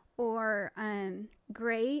or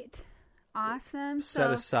great, awesome.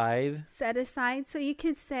 Set aside. So you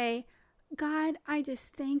could say, God, I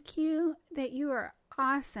just thank you that you are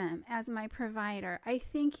awesome as my provider. I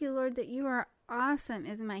thank you, Lord, that you are awesome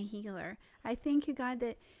as my healer. I thank you, God,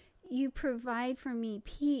 that you provide for me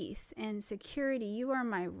peace and security. You are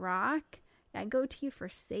my rock. I go to you for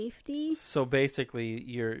safety. So basically,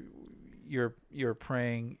 you're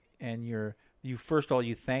praying, and you first of all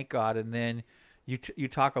you thank God, and then you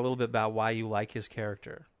talk a little bit about why you like His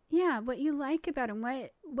character. Yeah, what you like about Him,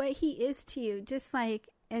 what He is to you. Just like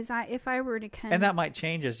if I were to come, and that might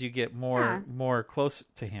change as you get more close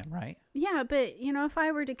to Him, right? Yeah, but if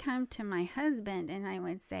I were to come to my husband and I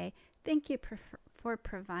would say, "Thank you for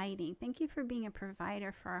providing. Thank you for being a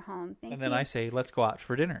provider for our home." And then I say, "Let's go out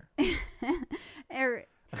for dinner."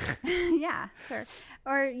 Yeah, sure.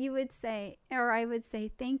 Or you would say, or I would say,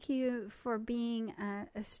 "Thank you for being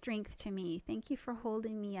a strength to me. Thank you for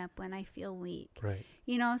holding me up when I feel weak." Right.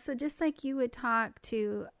 So just like you would talk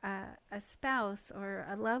to a spouse or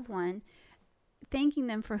a loved one, thanking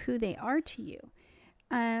them for who they are to you.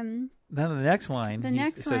 Then the next line. The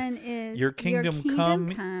next one is, "Your kingdom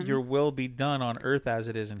come, your will be done on earth as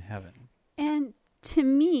it is in heaven." And to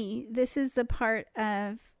me, this is the part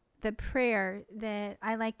of the prayer that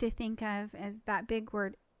I like to think of as that big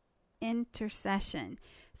word, intercession.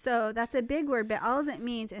 So that's a big word, but all it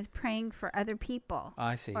means is praying for other people.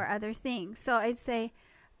 I see. Or other things. So I'd say,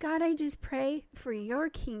 God, I just pray for your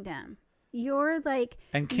kingdom. Your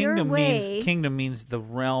And your way. kingdom means the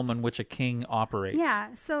realm in which a king operates.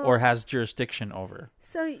 Yeah. So or has jurisdiction over.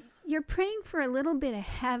 So you're praying for a little bit of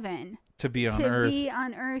heaven To be on to earth. be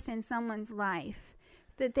on earth in someone's life,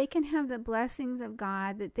 that they can have the blessings of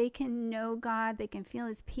God, that they can know God, they can feel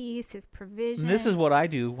His peace, His provision. And this is what I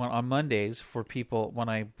do on Mondays for people when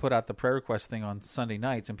I put out the prayer request thing on Sunday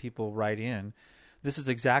nights and people write in. This is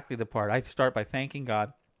exactly the part. I start by thanking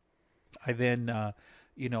God. I then, I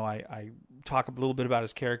talk a little bit about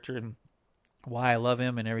His character and why I love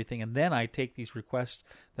Him and everything. And then I take these requests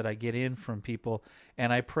that I get in from people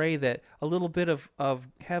and I pray that a little bit of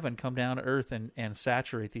heaven come down to earth and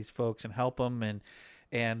saturate these folks and help them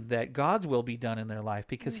and that God's will be done in their life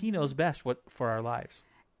because He knows best what for our lives.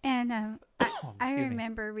 And I Excuse me.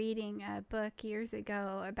 remember reading a book years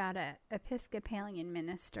ago about a Episcopalian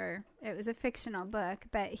minister. It was a fictional book,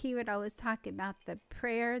 but he would always talk about the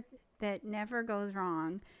prayer that never goes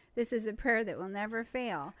wrong. This is a prayer that will never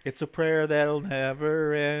fail. It's a prayer that'll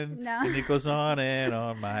never end. No. And it goes on and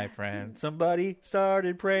on, my friend. Somebody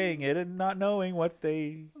started praying it and not knowing what it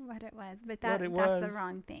was. But What it that's was. the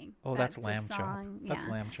wrong thing. Oh, that's a lamb chop. song. That's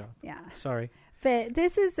Yeah. lamb chop. Yeah. Sorry. But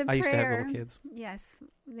this is a prayer. I used to have little kids. Yes.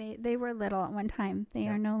 They were little at one time. They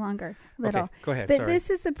Yeah. are no longer little. Okay, go ahead. But Sorry. this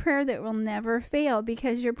is a prayer that will never fail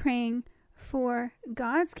because you're praying for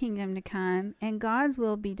God's kingdom to come and God's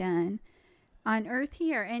will be done on earth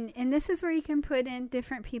here. And this is where you can put in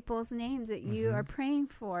different people's names that you are praying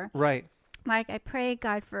for. Right. Like I pray,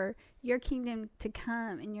 God, for your kingdom to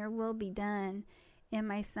come and your will be done in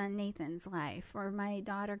my son Nathan's life or my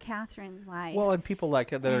daughter Catherine's life. Well, and people like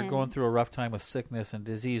that are And- going through a rough time with sickness and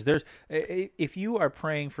disease. If you are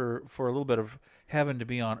praying for a little bit of heaven to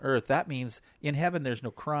be on earth, that means in heaven there's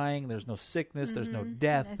no crying, there's no sickness, there's no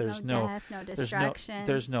death, There's no death, no destruction,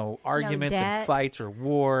 there's no arguments and debt. fights or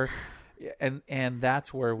war. And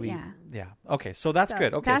that's where we okay, so that's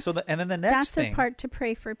good. Okay, so and then the next that's thing, the part to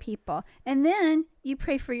pray for people, and then you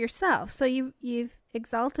pray for yourself. So you've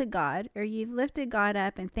exalted God, or you've lifted God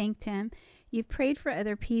up and thanked Him. You've prayed for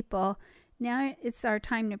other people. Now it's our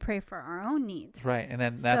time to pray for our own needs. right? And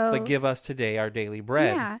then that's the give us today our daily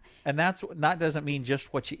bread. Yeah. And that doesn't mean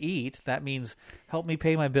just what you eat. That means help me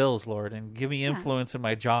pay my bills, Lord, and give me influence in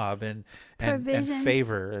my job and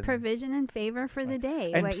favor. And, provision and favor for the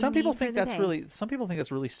day. and what some you people need for think the that's day. some people think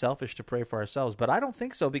that's really selfish to pray for ourselves, but I don't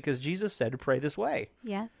think so because Jesus said to pray this way.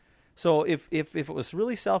 Yeah. So if it was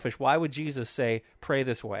really selfish, why would Jesus say pray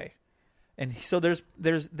this way? And so there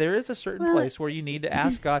is a certain place where you need to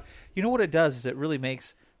ask God. You know what it does is it really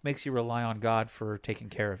makes you rely on God for taking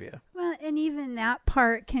care of you. Well, and even that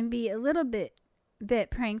part can be a little bit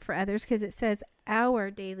praying for others because it says our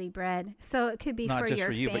daily bread. So it could be Not for just your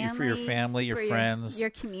for you, family, but for your family, your for friends, your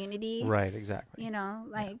community. Right, exactly. You know,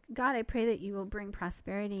 like God, I pray that you will bring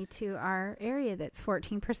prosperity to our area that's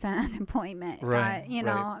 14% unemployment. Right, God, you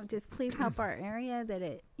know, just please help our area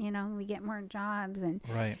that we get more jobs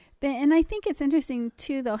Right. And I think it's interesting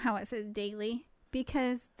too, though, how it says daily,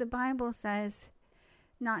 because the Bible says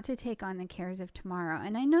not to take on the cares of tomorrow.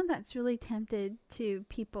 And I know that's really tempted to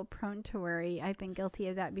people prone to worry. I've been guilty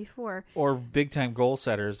of that before. Or big-time goal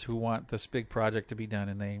setters who want this big project to be done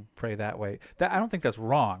and they pray that way. I don't think that's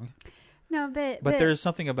wrong. No, but there's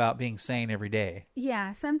something about being sane every day.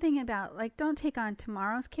 Yeah, something about, like, don't take on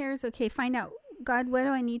tomorrow's cares. Okay, find out, God, what do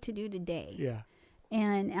I need to do today? Yeah.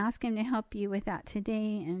 And ask Him to help you with that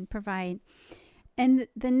today and provide. And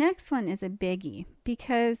the next one is a biggie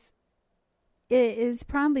because it is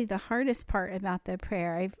probably the hardest part about the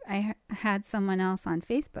prayer. I had someone else on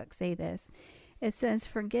Facebook say this. It says,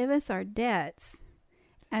 forgive us our debts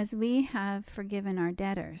as we have forgiven our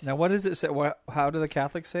debtors. Now, what does it say? How do the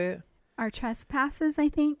Catholics say it? Our trespasses, I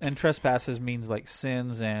think. And trespasses means like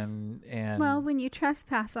sins and Well, when you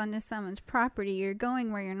trespass onto someone's property, you're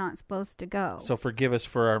going where you're not supposed to go. so forgive us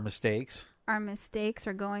for our mistakes. Our mistakes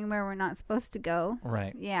are going where we're not supposed to go.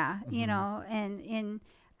 Right. Yeah, you know, and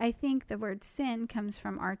I think the word sin comes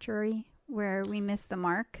from archery, where we miss the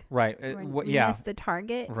mark. Right. We miss the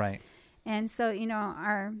target. Right. And so, you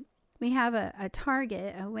know, we have a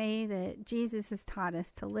target, a way that Jesus has taught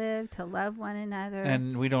us to live, to love one another.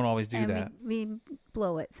 And we don't always do and that. We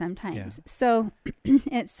blow it sometimes. Yeah. So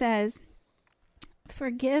it says,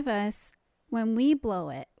 forgive us when we blow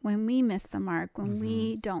it, when we miss the mark, when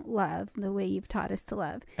we don't love the way you've taught us to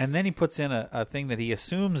love. And then he puts in a thing that he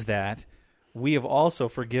assumes that we have also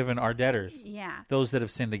forgiven our debtors. Yeah. Those that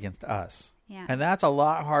have sinned against us. Yeah. And that's a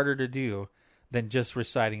lot harder to do than just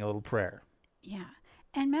reciting a little prayer. Yeah.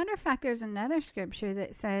 And matter of fact, there's another scripture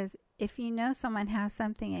that says, if you know someone has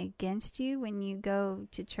something against you when you go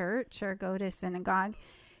to church or go to synagogue,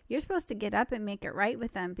 you're supposed to get up and make it right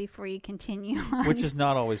with them before you continue on. Which is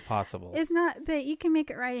not always possible. It's not, but you can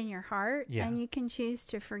make it right in your heart, Yeah. and you can choose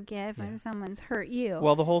to forgive Yeah. when someone's hurt you.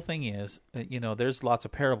 Well, the whole thing is, there's lots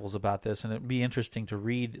of parables about this, and it'd be interesting to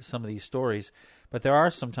read some of these stories. But there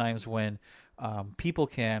are some times when people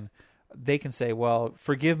can say, well,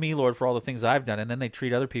 forgive me, Lord, for all the things I've done. And then they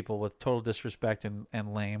treat other people with total disrespect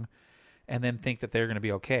and lame, and then think that they're going to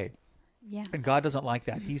be okay. Yeah. And God doesn't like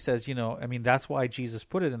that. He says, that's why Jesus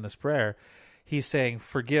put it in this prayer. He's saying,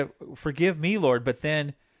 forgive me, Lord, but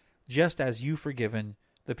then just as you've forgiven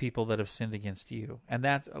the people that have sinned against you. And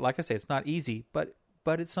that's, like I say, it's not easy, but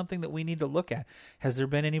it's something that we need to look at. Has there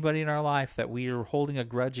been anybody in our life that we are holding a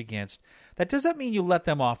grudge against? That doesn't mean you let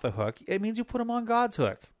them off the hook. It means you put them on God's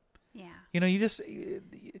hook. Yeah.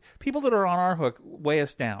 People that are on our hook weigh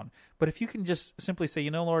us down. But if you can just simply say,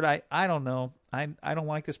 Lord, I don't know. I don't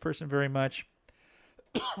like this person very much,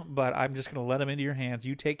 but I'm just going to let them into your hands.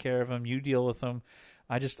 You take care of them. You deal with them.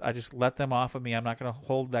 I just let them off of me. I'm not going to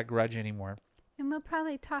hold that grudge anymore. And we'll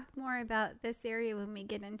probably talk more about this area when we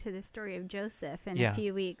get into the story of Joseph in Yeah. a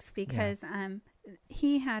few weeks, because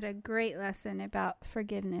he had a great lesson about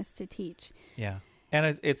forgiveness to teach. Yeah.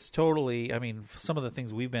 And it's totally, some of the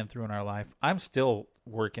things we've been through in our life, I'm still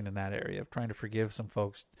working in that area of trying to forgive some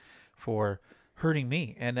folks for hurting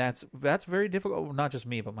me. And that's very difficult, not just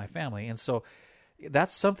me, but my family. And so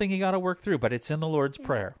that's something you got to work through, but it's in the Lord's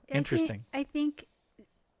Prayer. Interesting. I think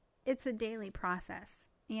it's a daily process,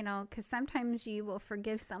 because sometimes you will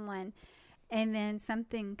forgive someone and then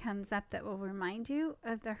something comes up that will remind you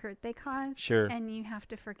of the hurt they caused. Sure. And you have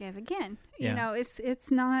to forgive again. Yeah. It's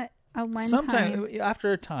not a one Sometimes, time.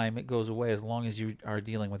 after a time, it goes away as long as you are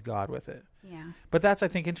dealing with God with it. Yeah. But that's, I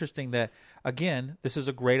think, interesting that, again, this is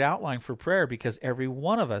a great outline for prayer, because every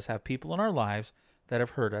one of us have people in our lives that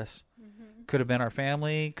have hurt us. Mm-hmm. Could have been our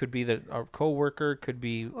family, could be our coworker, could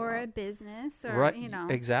be... Or a business, or, right,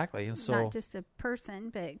 exactly. And so, not just a person,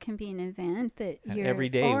 but it can be an event that you're... every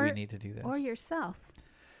day we need to do this. Or yourself.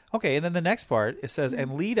 Okay, and then the next part, it says,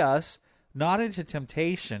 and lead us not into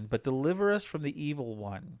temptation, but deliver us from the evil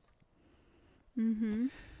one. Mm-hmm.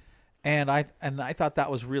 And I thought that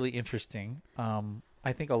was really interesting.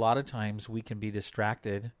 I think a lot of times we can be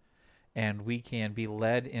distracted and we can be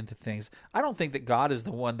led into things. I don't think that God is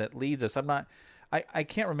the one that leads us. I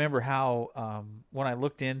can't remember how, when I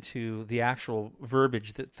looked into the actual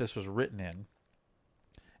verbiage that this was written in, and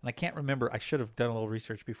I can't remember, I should have done a little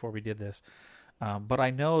research before we did this, but I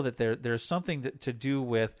know that there's something to do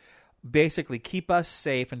with basically keep us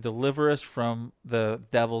safe and deliver us from the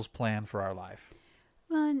devil's plan for our life.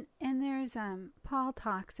 Well, and there's, Paul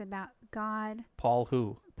talks about God. Paul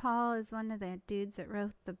who? Paul is one of the dudes that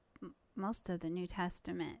wrote most of the New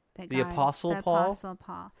Testament. Apostle Paul? The Apostle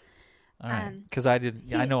Paul. All right, because I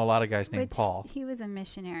know a lot of guys named Paul. He was a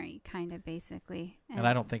missionary, kind of, basically. And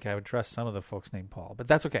I don't think I would trust some of the folks named Paul, but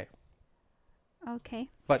that's okay. Okay.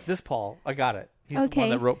 But this Paul, I got it. He's the one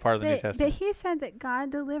that wrote part of the New Testament. But he said that God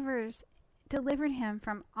delivered him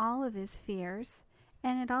from all of his fears.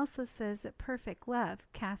 And it also says that perfect love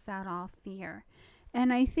casts out all fear.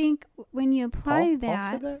 And I think when you apply that...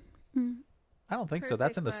 Paul said that? I don't think so.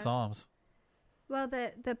 That's in the Psalms. Well,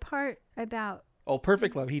 the part about... Oh,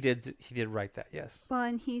 perfect love. He did write that, yes. Well,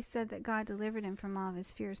 and he said that God delivered him from all of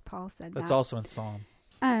his fears. Paul said that. That's also in Psalm.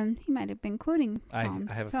 He might have been quoting Psalms.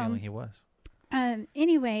 I have a feeling he was.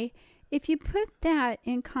 Anyway, if you put that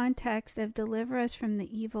in context of deliver us from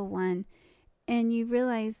the evil one, and you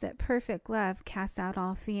realize that perfect love casts out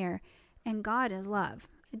all fear, and God is love.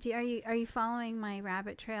 Are you following my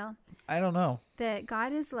rabbit trail? I don't know. That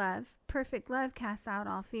God is love. Perfect love casts out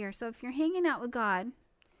all fear. So if you're hanging out with God,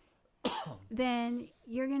 then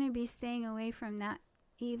you're going to be staying away from that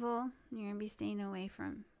evil. You're going to be staying away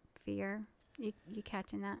from fear. You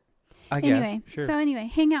catching that? I guess. Sure. So anyway,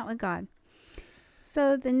 hang out with God.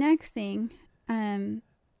 So the next thing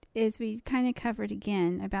is we kind of covered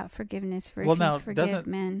again about forgiveness for forgive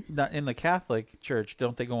men. In the Catholic Church,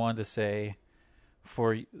 don't they go on to say,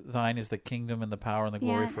 for thine is the kingdom and the power and the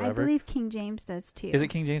glory forever? I believe King James does too. Is it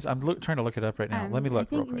King James? I'm trying to look it up right now. Let me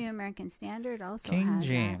look real quick. I think New American Standard also King has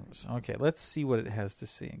James. That. Okay, let's see what it has to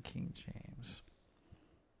say in King James.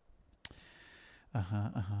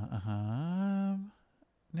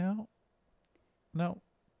 No.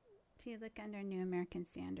 Do you look under New American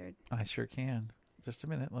Standard? I sure can. Just a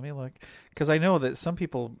minute. Let me look. Because I know that some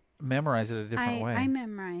people memorize it a different way. I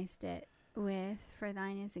memorized it with, for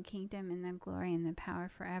thine is the kingdom and the glory and the power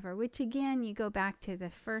forever, which again, you go back to the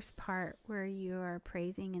first part where you are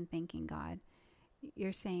praising and thanking God.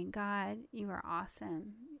 You're saying, God, you are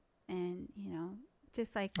awesome. And,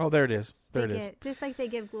 just like Oh, there it is. There it is. Just like they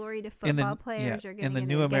give glory to In football players, you're in the gonna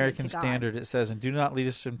New give it to American God. Standard, it says, "And do not lead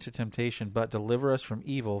us into temptation, but deliver us from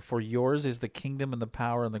evil. For yours is the kingdom and the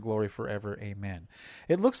power and the glory forever. Amen."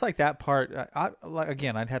 It looks like that part.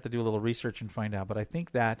 Again, I'd have to do a little research and find out, but I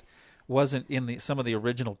think that wasn't in some of the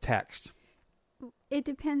original text. It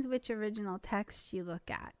depends which original text you look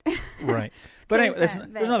at. Right. But anyway, there's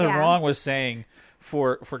nothing yeah. wrong with saying,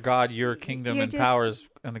 for God, your kingdom You're and just- powers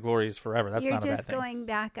and the glory is forever. That's You're not a bad just thing. going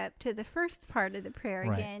back up to the first part of the prayer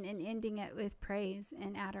Right. again and ending it with praise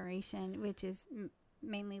and adoration, which is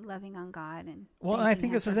mainly loving on God. And Well, and I thanking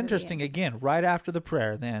think Him this for is who He interesting. is. Again, right after the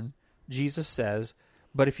prayer, then Jesus says,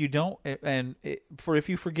 "But if you don't, for if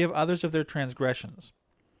you forgive others of their transgressions,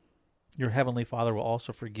 your heavenly Father will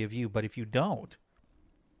also forgive you. But if you don't,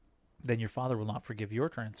 then your Father will not forgive your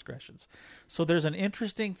transgressions." So there's an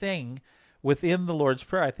interesting thing within the Lord's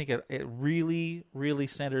Prayer. I think it really, really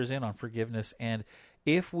centers in on forgiveness. And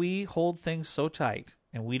if we hold things so tight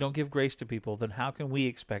and we don't give grace to people, then how can we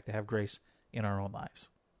expect to have grace in our own lives?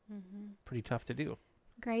 Mm-hmm. Pretty tough to do.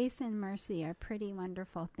 Grace and mercy are pretty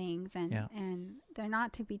wonderful things, and Yeah. and they're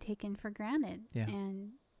not to be taken for granted. Yeah.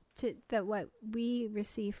 And that what we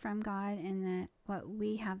receive from God, and that what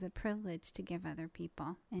we have the privilege to give other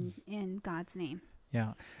people in God's name.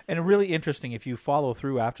 Yeah. And really interesting, if you follow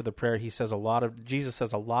through after the prayer, Jesus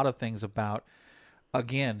says a lot of things about,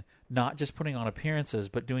 again, not just putting on appearances,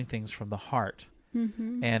 but doing things from the heart.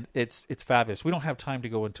 Mm-hmm. And it's fabulous. We don't have time to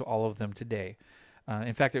go into all of them today.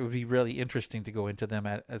 In fact, it would be really interesting to go into them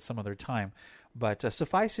at some other time. But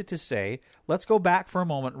suffice it to say, let's go back for a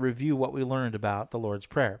moment and review what we learned about the Lord's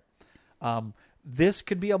Prayer. This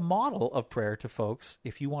could be a model of prayer to folks.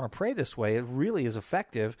 If you want to pray this way, it really is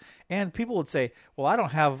effective. And people would say, well, I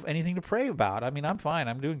don't have anything to pray about. I mean, I'm fine.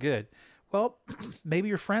 I'm doing good. Well, maybe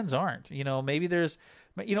your friends aren't. Maybe there's,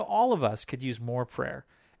 all of us could use more prayer.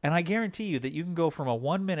 And I guarantee you that you can go from a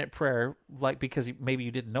 1-minute prayer, like because maybe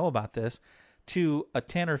you didn't know about this, to a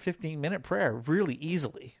 10 or 15-minute prayer really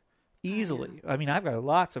easily. I mean, I've got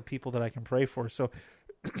lots of people that I can pray for, so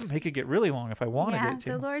it could get really long if I wanted it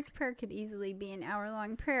to. The Lord's Prayer could easily be an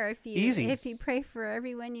hour-long prayer if you Easy. pray for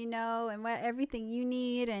everyone you know and everything you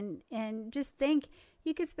need, and just think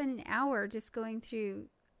you could spend an hour just going through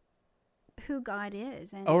who God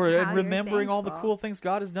is and remembering all the cool things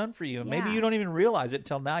God has done for you. And maybe Yeah. you don't even realize it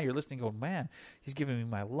until now. You're listening going, man, He's giving me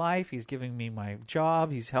my life. He's giving me my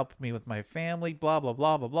job. He's helped me with my family, blah, blah,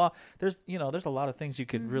 blah, blah, blah. There's a lot of things you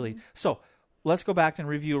could really... So let's go back and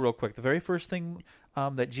review real quick. The very first thing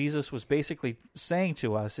that Jesus was basically saying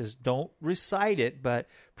to us is don't recite it, but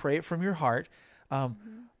pray it from your heart.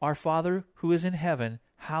 Our Father who is in heaven,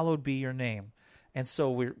 hallowed be your name. And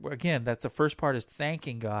so that's the first part, is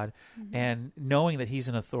thanking God and knowing that He's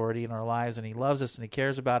an authority in our lives and He loves us and He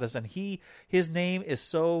cares about us. And His name is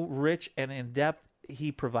so rich and in depth.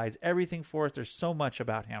 He provides everything for us. There's so much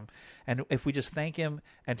about Him. And if we just thank Him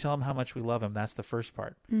and tell Him how much we love Him, that's the first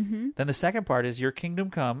part. Mm-hmm. Then the second part is, your kingdom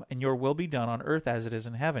come and your will be done on earth as it is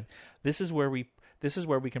in heaven. This is where we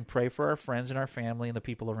can pray for our friends and our family and the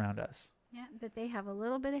people around us. Yeah, that they have a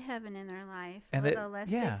little bit of heaven in their life, And a that- little less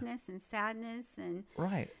yeah. sickness and sadness and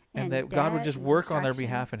Right. and And that God would debt just and work on their destruction.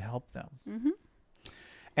 behalf and help them. Mm-hmm.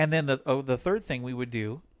 And then the third thing we would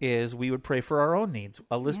do is we would pray for our own needs,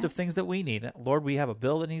 a list of things that we need. Lord, we have a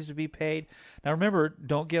bill that needs to be paid. Now remember,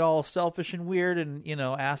 don't get all selfish and weird and,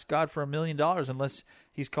 ask God for $1 million unless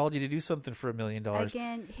He's called you to do something for $1 million.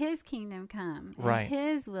 Again, His kingdom come, and Right.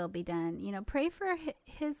 His will be done. Pray for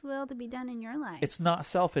His will to be done in your life. It's not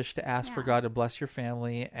selfish to ask for Yeah. God to bless your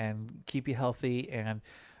family and keep you healthy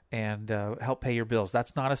and help pay your bills.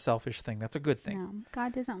 That's not a selfish thing. That's a good thing. No,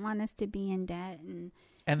 God doesn't want us to be in debt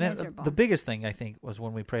And then miserable. the biggest thing, I think, was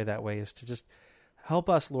when we pray that way, is to just help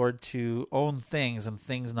us, Lord, to own things and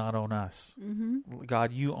things not own us. Mm-hmm.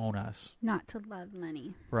 God, you own us. not to love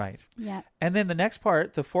money. Right. Yeah. And then the next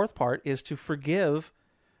part, the fourth part, is to forgive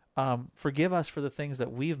us for the things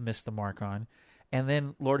that we've missed the mark on. And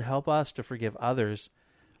then, Lord, help us to forgive others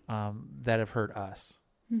that have hurt us.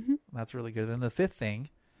 Mm-hmm. That's really good. Then the fifth thing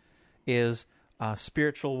is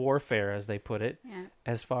spiritual warfare, as they put it, Yeah.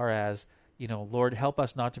 as far as, Lord, help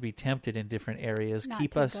us not to be tempted in different areas. Not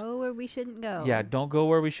Keep to us... go where we shouldn't go. Yeah, don't go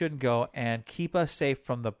where we shouldn't go, and keep us safe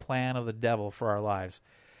from the plan of the devil for our lives.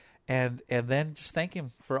 And then just thank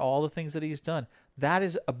Him for all the things that He's done. That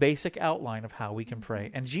is a basic outline of how we can pray.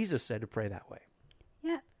 And Jesus said to pray that way.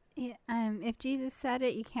 Yeah. If Jesus said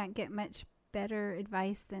it, you can't get much better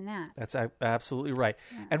advice than that. That's absolutely right.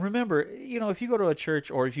 Yeah. And remember, if you go to a church,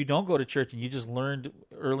 or if you don't go to church and you just learned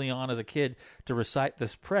early on as a kid to recite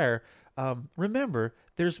this prayer, remember,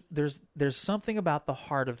 there's something about the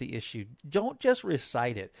heart of the issue. Don't just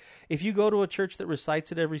recite it. If you go to a church that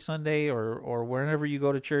recites it every Sunday, or wherever you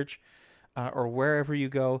go to church, or wherever you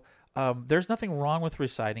go, there's nothing wrong with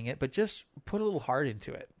reciting it, but just put a little heart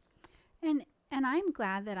into it. And I'm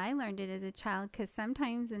glad that I learned it as a child, because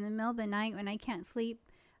sometimes in the middle of the night when I can't sleep,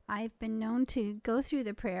 I've been known to go through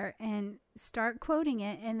the prayer and start quoting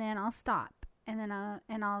it, and then I'll stop, and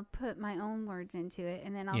then I'll put my own words into it,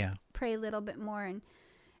 and then I'll pray a little bit more,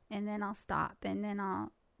 and then I'll stop, and then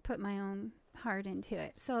I'll put my own heart into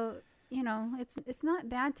it. So, it's not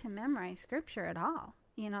bad to memorize scripture at all.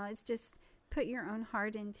 It's just put your own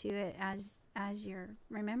heart into it as you're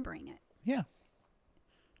remembering it. Yeah.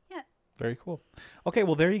 Yeah. Very cool. Okay,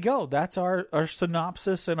 well, there you go. That's our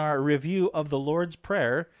synopsis and our review of the Lord's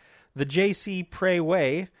Prayer, the JC Pray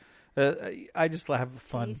Way. I just have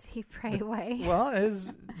fun. JC Pray Way. Well, is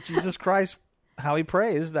Jesus Christ how he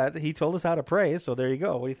prays, that he told us how to pray, so there you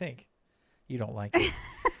go. What do you think? You don't like it.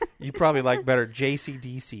 You probably like better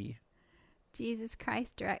JCDC. Jesus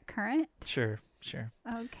Christ Direct Current? Sure.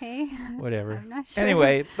 Okay. Whatever. I'm not sure.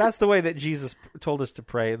 Anyway, that's the way that Jesus told us to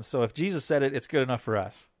pray. And so if Jesus said it, it's good enough for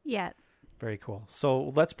us. Yeah. Very cool.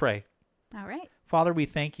 So let's pray. All right. Father, we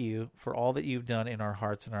thank you for all that you've done in our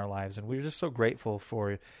hearts and our lives. And we're just so grateful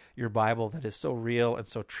for your Bible that is so real and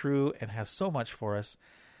so true and has so much for us.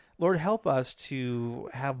 Lord, help us to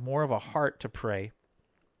have more of a heart to pray.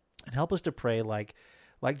 And help us to pray like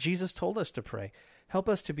Jesus told us to pray. Help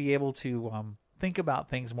us to be able to think about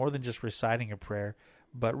things more than just reciting a prayer,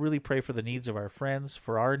 but really pray for the needs of our friends,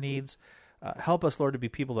 for our needs. Help us, Lord, to be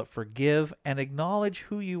people that forgive and acknowledge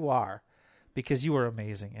who you are, because you are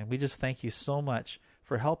amazing. And we just thank you so much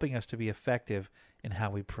for helping us to be effective in how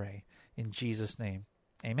we pray. In Jesus' name,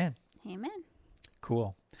 amen. Amen.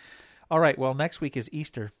 Cool. All right, well, next week is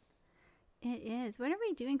Easter. It is. What are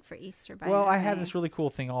we doing for Easter, by the Well, way? I had this really cool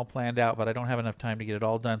thing all planned out, but I don't have enough time to get it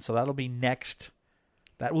all done, so that'll be next.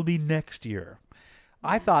 That will be next year.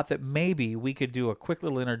 I thought that maybe we could do a quick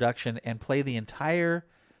little introduction and play the entire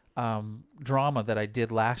drama that I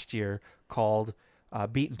did last year called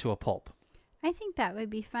Beaten to a Pulp. I think that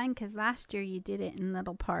would be fun, because last year you did it in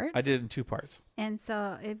little parts. I did it in 2 parts. And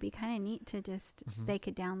so it'd be kind of neat to just, they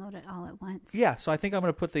could download it all at once. Yeah, so I think I'm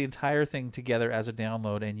going to put the entire thing together as a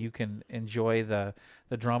download, and you can enjoy the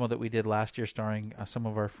drama that we did last year starring some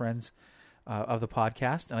of our friends of the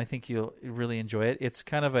podcast, and I think you'll really enjoy it. It's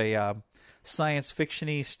kind of a science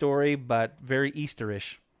fiction-y story, but very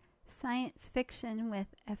Easterish. Science fiction with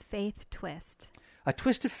a faith twist. A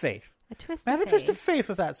twist of faith. A twist I of have faith. a twist of faith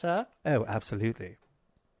with that, sir. Oh, absolutely.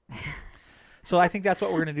 So I think that's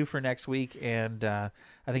what we're going to do for next week, and I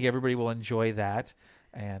think everybody will enjoy that.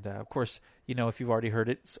 And, of course, if you've already heard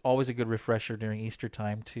it, it's always a good refresher during Easter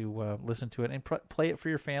time to listen to it and play it for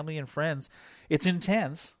your family and friends. It's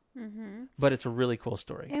intense. Mm-hmm. But it's a really cool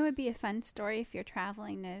story. It would be a fun story if you're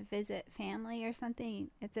traveling to visit family or something.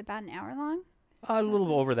 It's about an hour long. A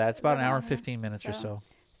little over that. It's about an hour and 15 minutes or so.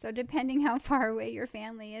 So depending how far away your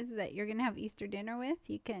family is that you're going to have Easter dinner with,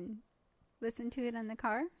 you can listen to it in the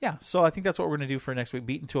car. Yeah, so I think that's what we're going to do for next week.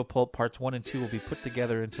 Beaten to a Pulp, parts 1 and 2 will be put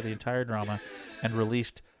together into the entire drama and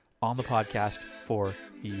released on the podcast for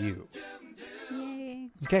you. Yay.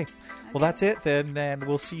 Okay. Well, that's it then, and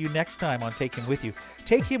we'll see you next time on Take Him With You.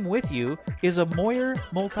 Take Him With You is a Moyer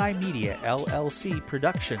Multimedia, LLC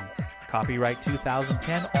production. Copyright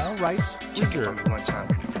 2010, all rights reserved.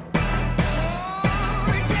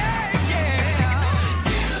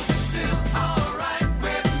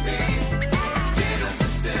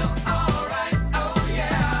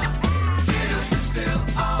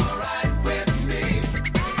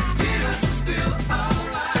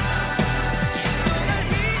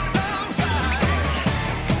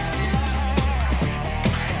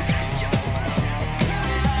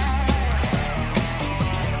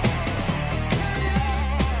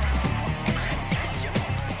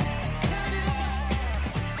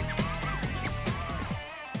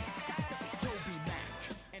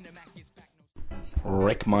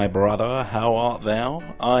 Rick, my brother, how art thou?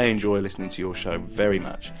 I enjoy listening to your show very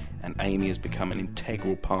much, and Amy has become an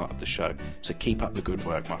integral part of the show, so keep up the good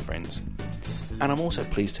work, my friends. And I'm also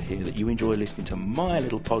pleased to hear that you enjoy listening to my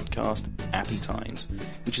little podcast, Appy Times,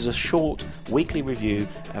 which is a short weekly review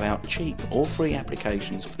about cheap or free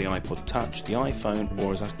applications for the iPod Touch, the iPhone,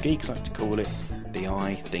 or as us geeks like to call it, the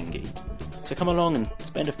iThingy. So come along and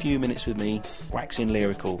spend a few minutes with me waxing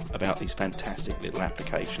lyrical about these fantastic little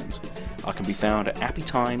applications. I can be found at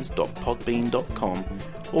appytimes.podbean.com,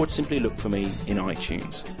 or simply look for me in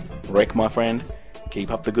iTunes. Rick, my friend,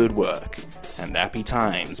 keep up the good work, and happy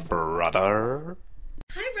times, brother.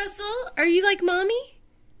 Hi, Russell. Are you like Mommy?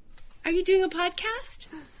 Are you doing a podcast?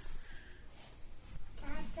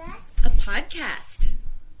 A podcast.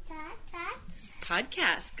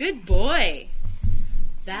 Podcast. Good boy.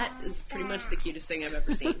 That is pretty much the cutest thing I've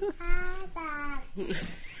ever seen.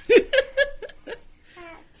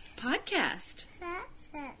 Podcast.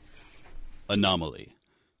 Anomaly.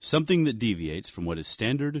 Something that deviates from what is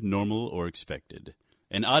standard, normal, or expected.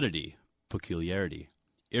 An oddity, peculiarity,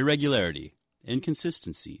 irregularity,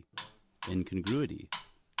 inconsistency, incongruity,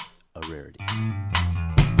 a rarity.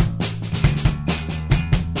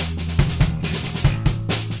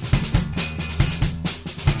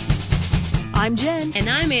 I'm Jen. And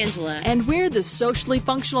I'm Angela. And we're the socially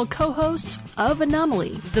functional co-hosts of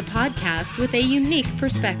Anomaly, the podcast with a unique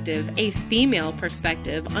perspective, a female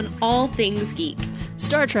perspective on all things geek.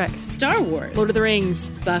 Star Trek, Star Wars, Lord of the Rings,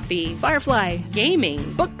 Buffy, Firefly,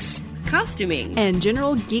 gaming, books, costuming, and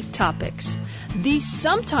general geek topics. The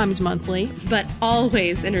sometimes monthly, but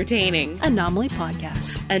always entertaining Anomaly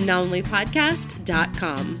Podcast.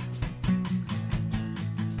 AnomalyPodcast.com.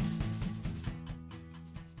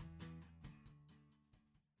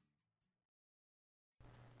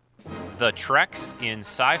 The Treks in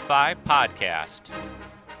Sci-Fi Podcast.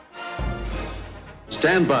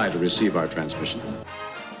 Stand by to receive our transmission.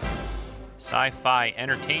 Sci-fi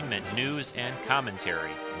entertainment news and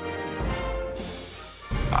commentary.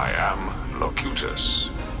 I am Locutus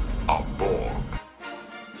of Borg.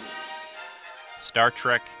 Star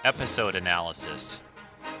Trek episode analysis.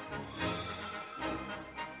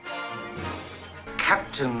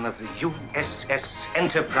 Captain of the USS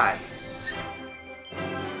Enterprise.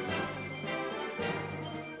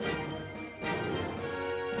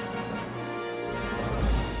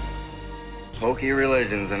 Hokey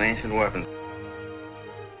religions and ancient weapons.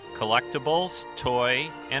 Collectibles, toy,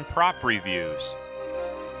 and prop reviews.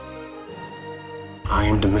 I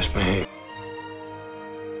am to misbehave.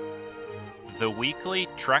 The weekly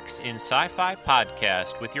Treks in Sci-Fi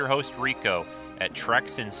podcast with your host Rico at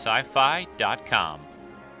treksinsci-fi.com.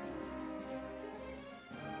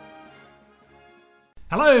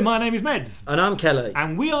 Hello, my name is Meds. And I'm Kelly.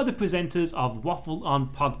 And we are the presenters of Waffle On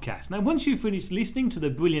Podcast. Now, once you've finished listening to the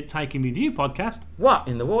brilliant Taking With You podcast... What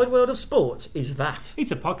in the wide world of sports is that?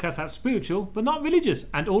 It's a podcast that's spiritual, but not religious,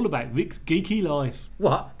 and all about Rick's geeky life.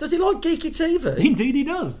 What? Does he like geeky TV? Indeed he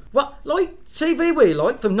does. What? Like TV we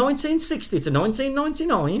like from 1960 to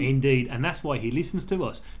 1999? Indeed, and that's why he listens to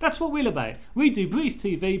us. That's what we're about. We do British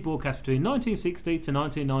TV broadcast between 1960 to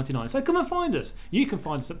 1999. So come and find us. You can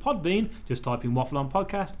find us at Podbean. Just type in Waffle On Podcast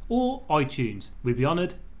or iTunes. We'd be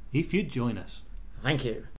honoured if you'd join us. Thank you.